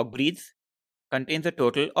of dog breeds contains a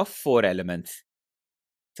total of 4 elements.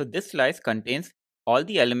 So this slice contains all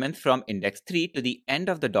the elements from index 3 to the end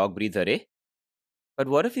of the dog breeds array. But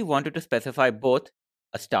what if we wanted to specify both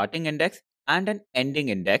a starting index and an ending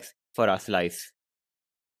index for our slice?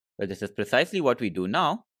 Well, this is precisely what we do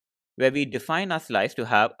now, where we define our slice to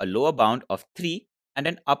have a lower bound of 3 and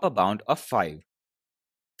an upper bound of 5.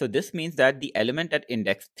 So this means that the element at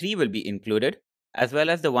index 3 will be included, as well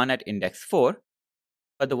as the one at index 4,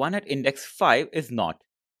 but the one at index 5 is not.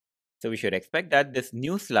 So we should expect that this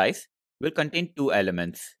new slice will contain 2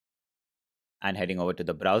 elements. And heading over to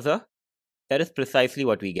the browser, that is precisely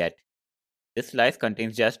what we get. This slice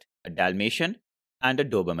contains just a Dalmatian and a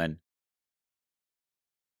Doberman.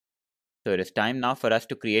 So it is time now for us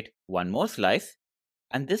to create one more slice,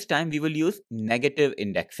 and this time we will use negative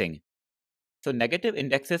indexing. So negative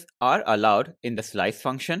indexes are allowed in the slice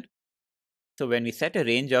function. So when we set a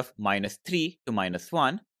range of -3 to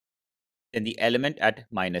 -1, then the element at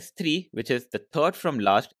 -3, which is the third from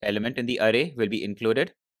last element in the array, will be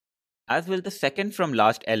included, as will the second from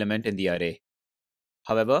last element in the array.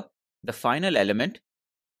 However, the final element,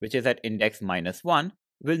 which is at index -1,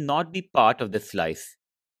 will not be part of this slice.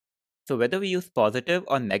 So whether we use positive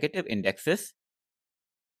or negative indexes,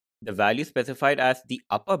 the value specified as the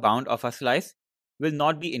upper bound of our slice will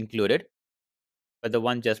not be included, but the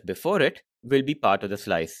one just before it will be part of the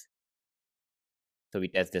slice. So we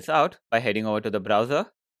test this out by heading over to the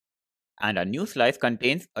browser, and our new slice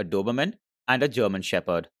contains a Doberman and a German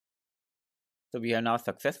Shepherd. So we have now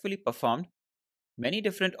successfully performed many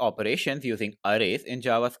different operations using arrays in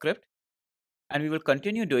JavaScript, and we will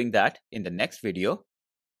continue doing that in the next video,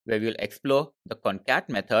 where we will explore the concat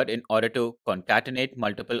method in order to concatenate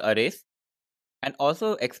multiple arrays, and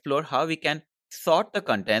also explore how we can sort the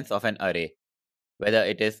contents of an array, whether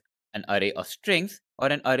it is an array of strings or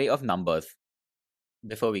an array of numbers.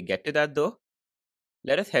 Before we get to that though,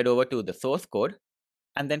 let us head over to the source code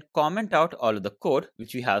and then comment out all of the code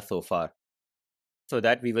which we have so far, so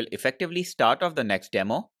that we will effectively start off the next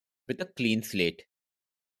demo with a clean slate.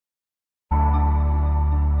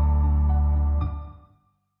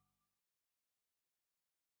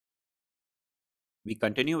 We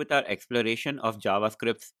continue with our exploration of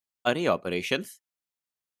JavaScript's array operations,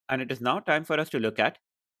 and it is now time for us to look at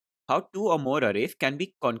how two or more arrays can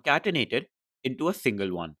be concatenated into a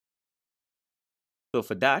single one. So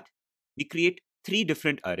for that, we create three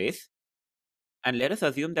different arrays, and let us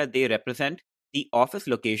assume that they represent the office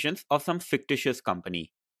locations of some fictitious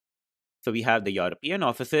company. So we have the European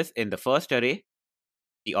offices in the first array,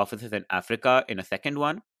 the offices in Africa in a second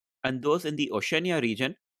one, and those in the Oceania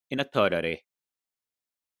region in a third array.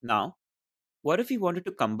 Now, what if we wanted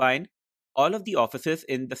to combine all of the offices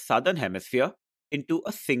in the southern hemisphere into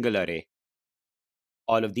a single array?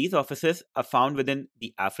 All of these offices are found within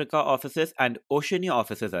the Africa offices and Oceania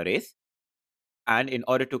offices arrays. And in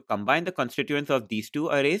order to combine the constituents of these two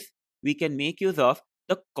arrays, we can make use of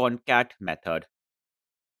the concat method.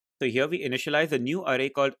 So here we initialize a new array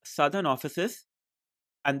called southern offices,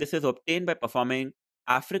 and this is obtained by performing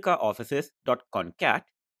Africa offices.concat,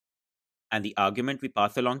 and the argument we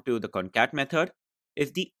pass along to the concat method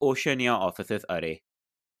is the Oceania offices array.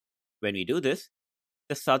 When we do this,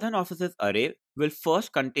 the southern offices array will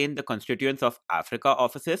first contain the constituents of Africa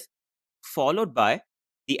offices, followed by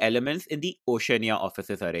the elements in the Oceania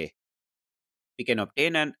offices array. We can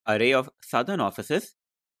obtain an array of southern offices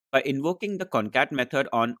by invoking the concat method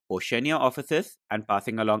on Oceania offices and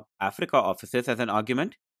passing along Africa offices as an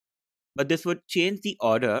argument, but this would change the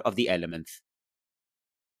order of the elements.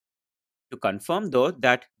 To confirm though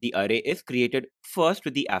that the array is created first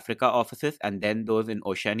with the Africa offices and then those in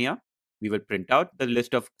Oceania, we will print out the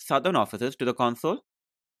list of southern offices to the console,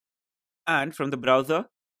 and from the browser,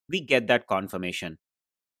 we get that confirmation.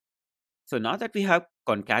 So now that we have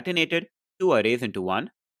concatenated two arrays into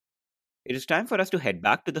one, it is time for us to head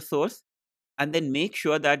back to the source and then make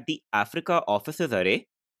sure that the Africa offices array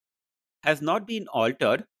has not been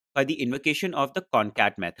altered by the invocation of the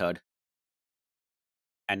concat method.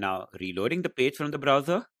 And now reloading the page from the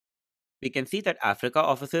browser, we can see that Africa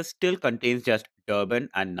offices still contains just Durban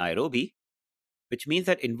and Nairobi, which means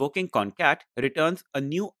that invoking concat returns a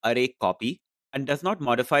new array copy and does not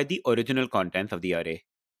modify the original contents of the array.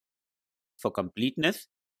 For completeness,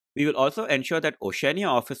 we will also ensure that Oceania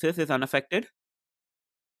offices is unaffected,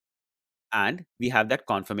 and we have that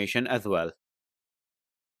confirmation as well.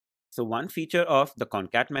 So one feature of the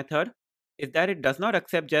concat method is that it does not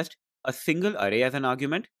accept just a single array as an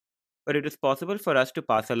argument, but it is possible for us to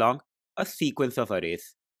pass along a sequence of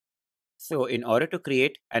arrays. So in order to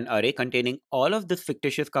create an array containing all of this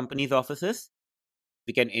fictitious company's offices,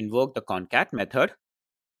 we can invoke the concat method,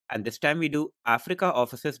 and this time we do Africa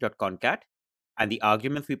offices.concat, and the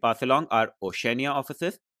arguments we pass along are Oceania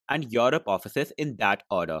offices and Europe offices in that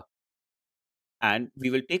order. And we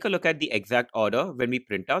will take a look at the exact order when we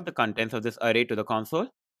print out the contents of this array to the console.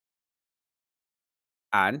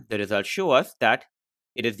 And the results show us that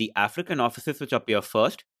it is the African offices which appear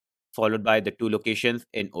first, followed by the two locations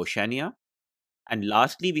in Oceania. And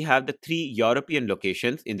lastly, we have the three European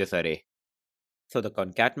locations in this array. So the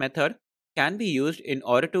concat method can be used in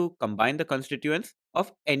order to combine the constituents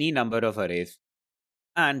of any number of arrays.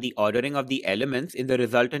 And the ordering of the elements in the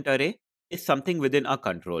resultant array is something within our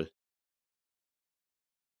control.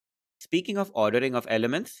 Speaking of ordering of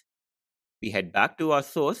elements, we head back to our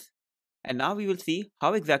source, and now we will see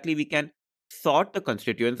how exactly we can sort the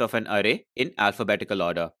constituents of an array in alphabetical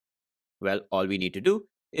order. Well, all we need to do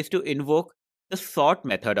is to invoke the sort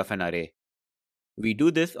method of an array. We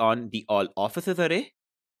do this on the all offices array,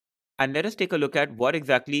 and let us take a look at what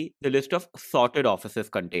exactly the list of sorted offices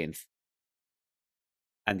contains.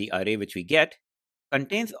 And the array which we get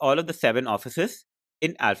contains all of the 7 offices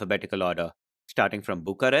in alphabetical order, starting from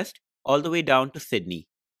Bucharest all the way down to Sydney.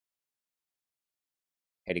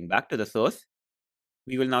 Heading back to the source,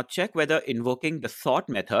 we will now check whether invoking the sort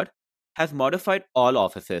method has modified all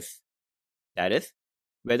offices. That is,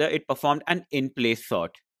 whether it performed an in-place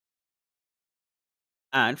sort.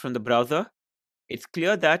 And from the browser, it's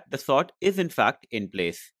clear that the sort is in fact in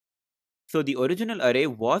place. So the original array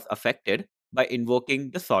was affected by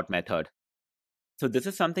invoking the sort method. So this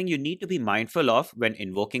is something you need to be mindful of when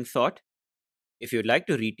invoking sort. If you'd like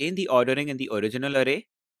to retain the ordering in the original array,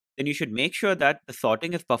 then you should make sure that the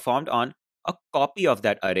sorting is performed on a copy of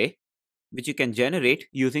that array, which you can generate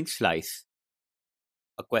using slice.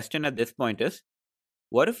 A question at this point is,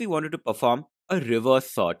 what if we wanted to perform a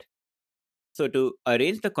reverse sort? So to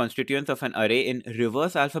arrange the constituents of an array in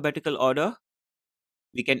reverse alphabetical order,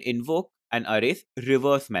 we can invoke an array's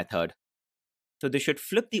reverse method. So this should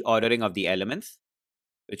flip the ordering of the elements,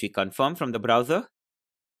 which we confirm from the browser.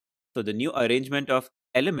 So the new arrangement of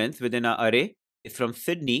elements within our array is from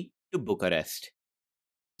Sydney to Bucharest.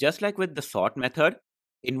 Just like with the sort method,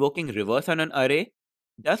 invoking reverse on an array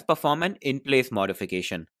does perform an in-place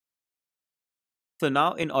modification. So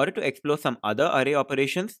now, in order to explore some other array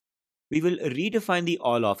operations, we will redefine the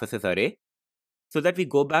all offices array so that we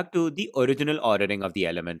go back to the original ordering of the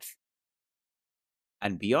elements.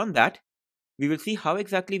 And beyond that, we will see how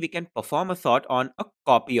exactly we can perform a sort on a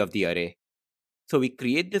copy of the array. So we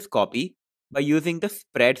create this copy by using the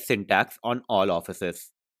spread syntax on all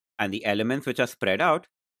offices. And the elements which are spread out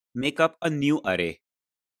make up a new array.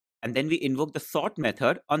 And then we invoke the sort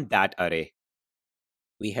method on that array.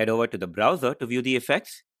 We head over to the browser to view the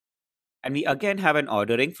effects. And we again have an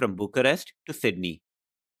ordering from Bucharest to Sydney.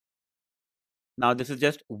 Now this is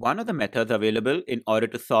just one of the methods available in order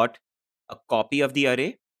to sort a copy of the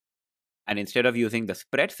array. And instead of using the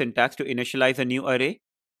spread syntax to initialize a new array,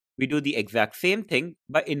 we do the exact same thing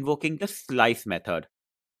by invoking the slice method.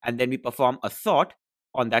 And then we perform a sort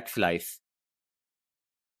on that slice.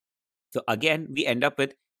 So again, we end up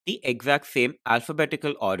with the exact same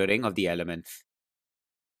alphabetical ordering of the elements.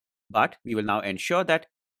 But we will now ensure that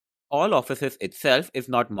all offices itself is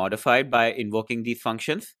not modified by invoking these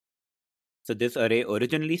functions. So this array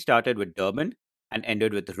originally started with Durban and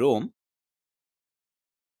ended with Rome.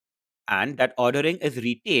 And that ordering is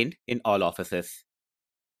retained in all offices.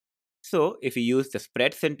 So if we use the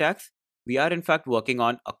spread syntax, we are in fact working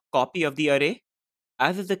on a copy of the array,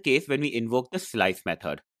 as is the case when we invoke the slice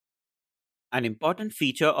method. An important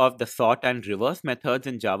feature of the sort and reverse methods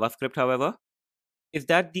in JavaScript, however, is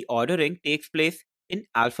that the ordering takes place in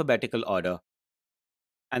alphabetical order.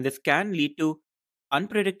 And this can lead to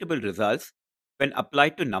unpredictable results when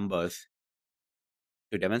applied to numbers.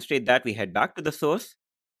 To demonstrate that, we head back to the source,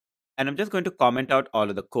 and I'm just going to comment out all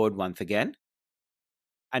of the code once again.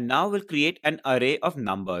 And now we'll create an array of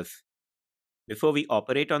numbers. Before we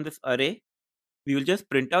operate on this array, we will just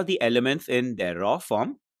print out the elements in their raw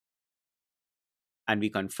form. And we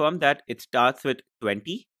confirm that it starts with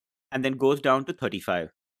 20 and then goes down to 35.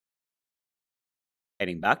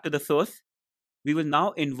 Heading back to the source, we will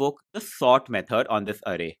now invoke the sort method on this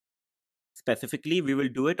array. Specifically, we will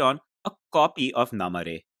do it on a copy of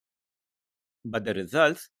num_array. But the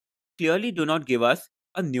results clearly do not give us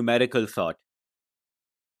a numerical sort.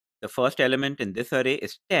 The first element in this array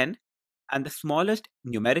is 10, and the smallest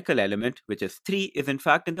numerical element, which is 3, is in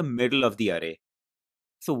fact in the middle of the array.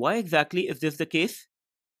 So why exactly is this the case?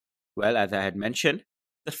 Well, as I had mentioned,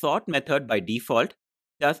 the sort method by default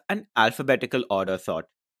does an alphabetical order sort,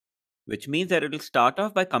 which means that it will start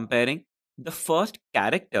off by comparing the first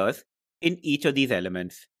characters in each of these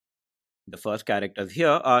elements. The first characters here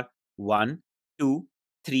are 1, 2,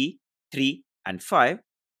 3, 3, and 5,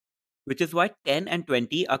 which is why 10 and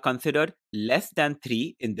 20 are considered less than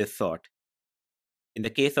 3 in this sort. In the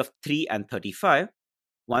case of 3 and 35,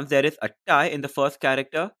 once there is a tie in the first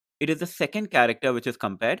character, it is the second character which is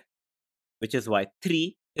compared, which is why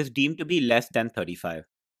 3 is deemed to be less than 35.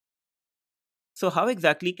 So how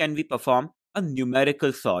exactly can we perform a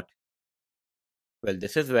numerical sort? Well,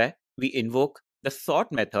 this is where we invoke the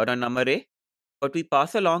sort method on num_array, but we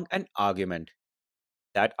pass along an argument.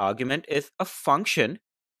 That argument is a function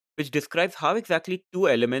which describes how exactly two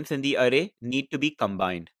elements in the array need to be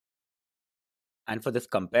combined. And for this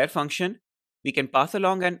compare function, we can pass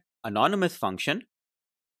along an anonymous function.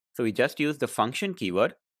 So we just use the function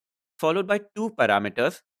keyword followed by two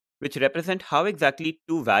parameters which represent how exactly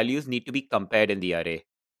two values need to be compared in the array.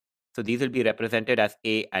 So these will be represented as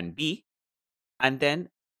a and b, and then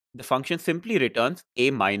the function simply returns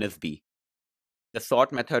a minus b. The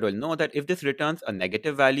sort method will know that if this returns a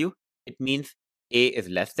negative value, it means a is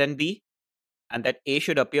less than b, and that a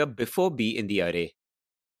should appear before b in the array.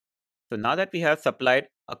 So now that we have supplied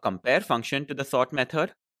a compare function to the sort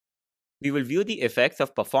method, we will view the effects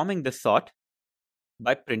of performing this sort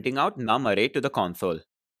by printing out num_array to the console.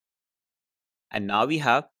 And now we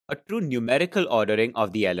have a true numerical ordering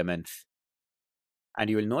of the elements. And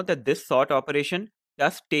you will note that this sort operation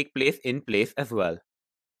does take place in place as well.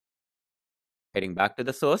 Heading back to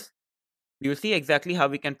the source, we will see exactly how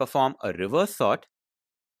we can perform a reverse sort.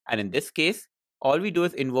 And in this case, all we do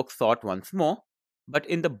is invoke sort once more, but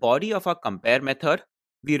in the body of our compare method,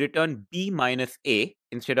 we return b minus a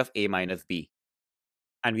instead of a minus b.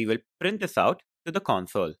 And we will print this out to the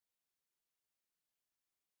console.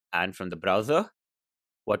 And from the browser,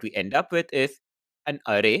 what we end up with is an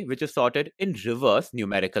array which is sorted in reverse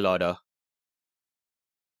numerical order.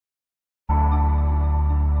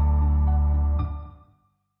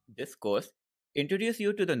 This course introduce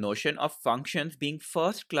you to the notion of functions being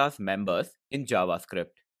first-class members in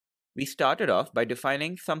JavaScript. We started off by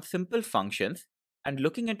defining some simple functions and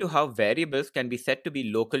looking into how variables can be set to be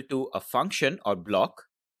local to a function or block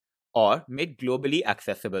or made globally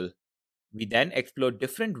accessible. We then explored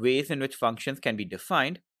different ways in which functions can be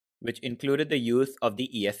defined, which included the use of the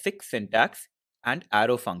ES6 syntax and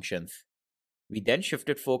arrow functions. We then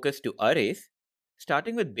shifted focus to arrays,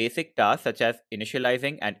 starting with basic tasks such as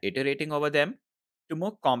initializing and iterating over them, to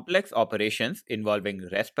more complex operations involving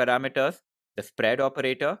rest parameters, the spread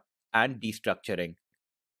operator, and destructuring.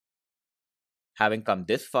 Having come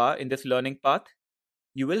this far in this learning path,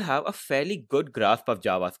 you will have a fairly good grasp of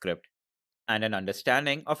JavaScript and an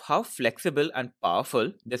understanding of how flexible and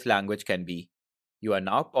powerful this language can be. You are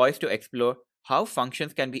now poised to explore how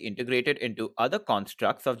functions can be integrated into other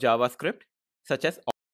constructs of JavaScript, such as